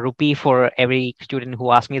rupee for every student who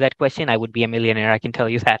asked me that question, I would be a millionaire, I can tell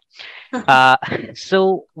you that.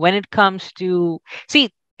 So when it comes to, see,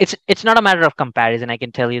 it's not a matter of comparison, I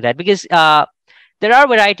can tell you that, because there are a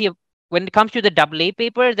variety of, when it comes to the AA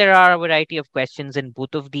paper, there are a variety of questions in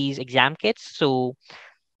both of these exam kits. So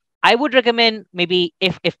I would recommend, maybe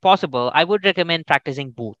if possible, I would recommend practicing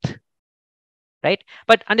both. Right?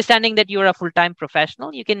 But understanding that you're a full-time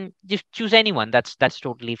professional, you can just choose anyone. That's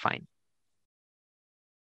totally fine.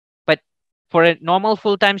 But for a normal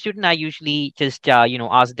full-time student, I usually just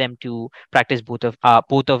ask them to practice both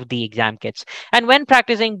of the exam kits. And when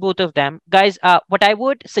practicing both of them, guys, what I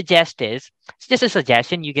would suggest is, it's just a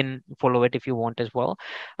suggestion, you can follow it if you want as well.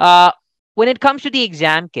 When it comes to the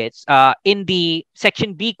exam kits, in the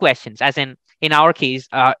section B questions, as in our case,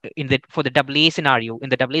 for the AA scenario,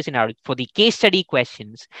 for the case study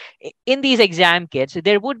questions, in these exam kits,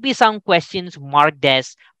 there would be some questions marked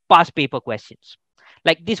as past paper questions.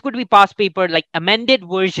 Like this could be past paper, like amended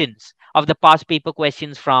versions of the past paper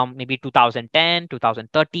questions from maybe 2010,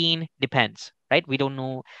 2013, depends, right? We don't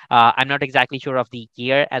know. I'm not exactly sure of the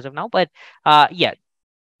year as of now, but yeah,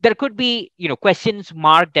 there could be questions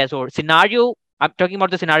marked as, or scenario, I'm talking about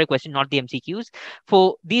the scenario question, not the MCQs.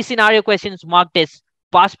 For these scenario questions marked as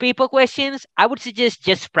past paper questions, I would suggest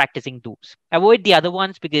just practicing those. Avoid the other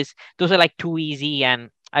ones because those are like too easy and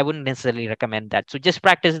I wouldn't necessarily recommend that. So just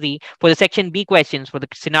practice for the section B questions, for the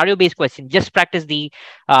scenario based question, just practice the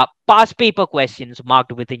past paper questions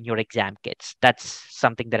marked within your exam kits. That's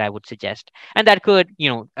something that I would suggest. And that could,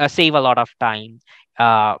 save a lot of time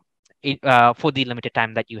for the limited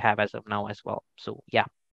time that you have as of now as well. So yeah.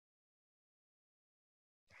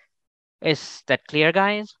 Is that clear,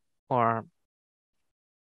 guys? Or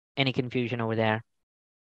any confusion over there?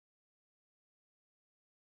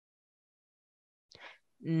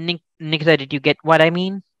 Nikita, did you get what I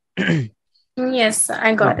mean? Yes,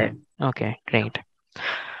 I got it. Okay, great.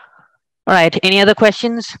 All right. Any other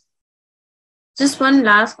questions? Just one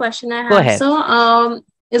last question I Go have. ahead. So,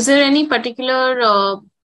 is there any particular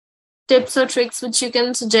tips or tricks which you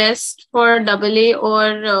can suggest for AA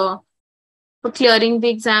or for clearing the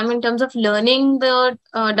exam in terms of learning the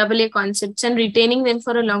AA concepts and retaining them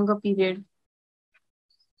for a longer period?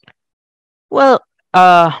 Well,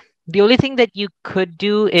 the only thing that you could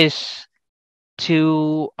do is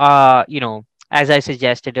to, as I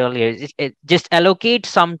suggested earlier, just allocate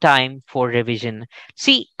some time for revision.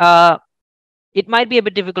 See, it might be a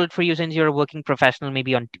bit difficult for you since you're a working professional,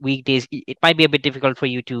 maybe on weekdays. It might be a bit difficult for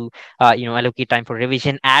you to, allocate time for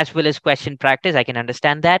revision as well as question practice. I can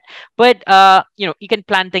understand that, but you can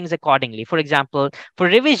plan things accordingly. For example, for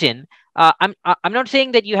revision, I'm not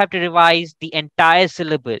saying that you have to revise the entire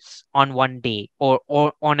syllabus on one day or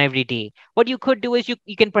on every day. What you could do is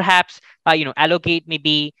you can perhaps allocate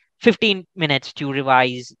maybe 15 minutes to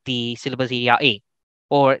revise the syllabus area A,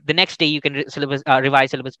 or the next day you can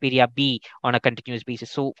revise syllabus area B on a continuous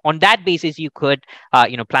basis. So on that basis you could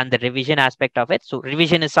plan the revision aspect of it. So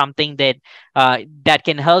revision is something that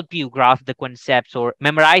can help you grasp the concepts or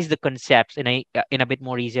memorize the concepts in a bit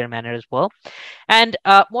more easier manner as well. And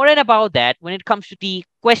more and about that, when it comes to the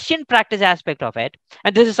question practice aspect of it,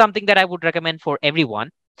 and this is something that I would recommend for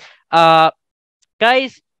everyone, uh,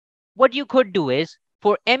 guys, what you could do is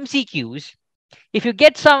for MCQs, if you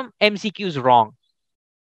get some MCQs wrong,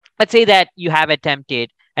 let's say that you have attempted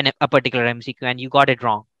a particular MCQ and you got it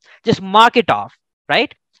wrong, just mark it off,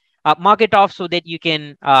 right? Mark it off so that you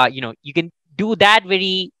can do that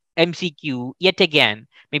very MCQ yet again,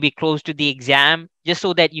 maybe close to the exam, just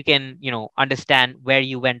so that you can understand where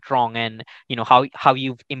you went wrong and how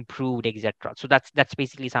you've improved, etc. So that's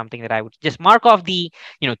basically something that I would just mark off the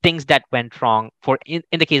things that went wrong for in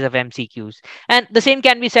the case of MCQs. And the same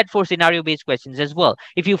can be said for scenario based questions as well.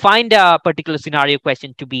 If you find a particular scenario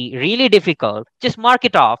question to be really difficult, just mark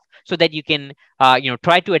it off so that you can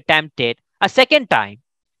try to attempt it a second time,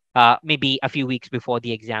 maybe a few weeks before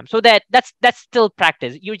the exam. So that's still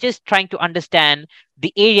practice. You're just trying to understand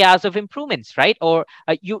the areas of improvements, right? Or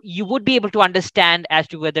you would be able to understand as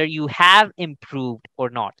to whether you have improved or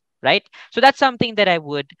not, right? So that's something that I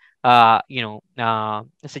would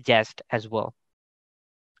suggest as well.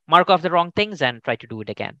 Mark off the wrong things and try to do it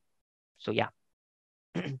again. So yeah.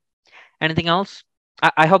 Anything else?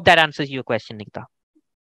 I hope that answers your question, Nikta.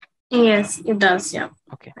 Yes, it does. Yeah.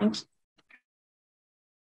 Okay. Thank you.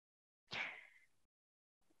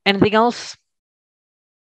 Anything else?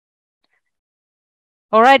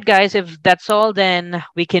 All right, guys, if that's all, then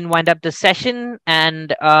we can wind up the session.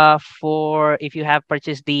 And for if you have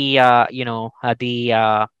purchased the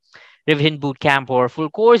revision bootcamp or full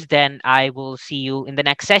course, then I will see you in the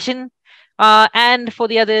next session. And for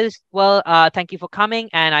the others, well, thank you for coming,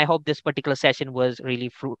 and I hope this particular session was really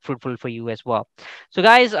fruitful for you as well. So,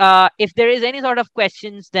 guys, if there is any sort of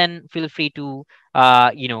questions, then feel free to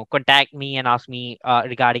contact me and ask me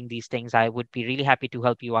regarding these things. I would be really happy to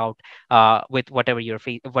help you out with whatever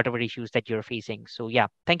whatever issues that you're facing. So, yeah,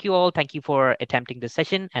 thank you all. Thank you for attempting this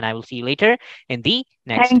session, and I will see you later in the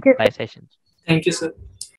next Thank you, live session. Thank you, sir.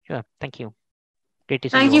 Sure. Thank you. Great to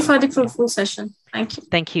see Thank you you all. for the fruitful session. Thank you.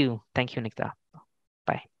 Thank you. Thank you, Nikta.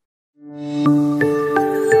 Bye.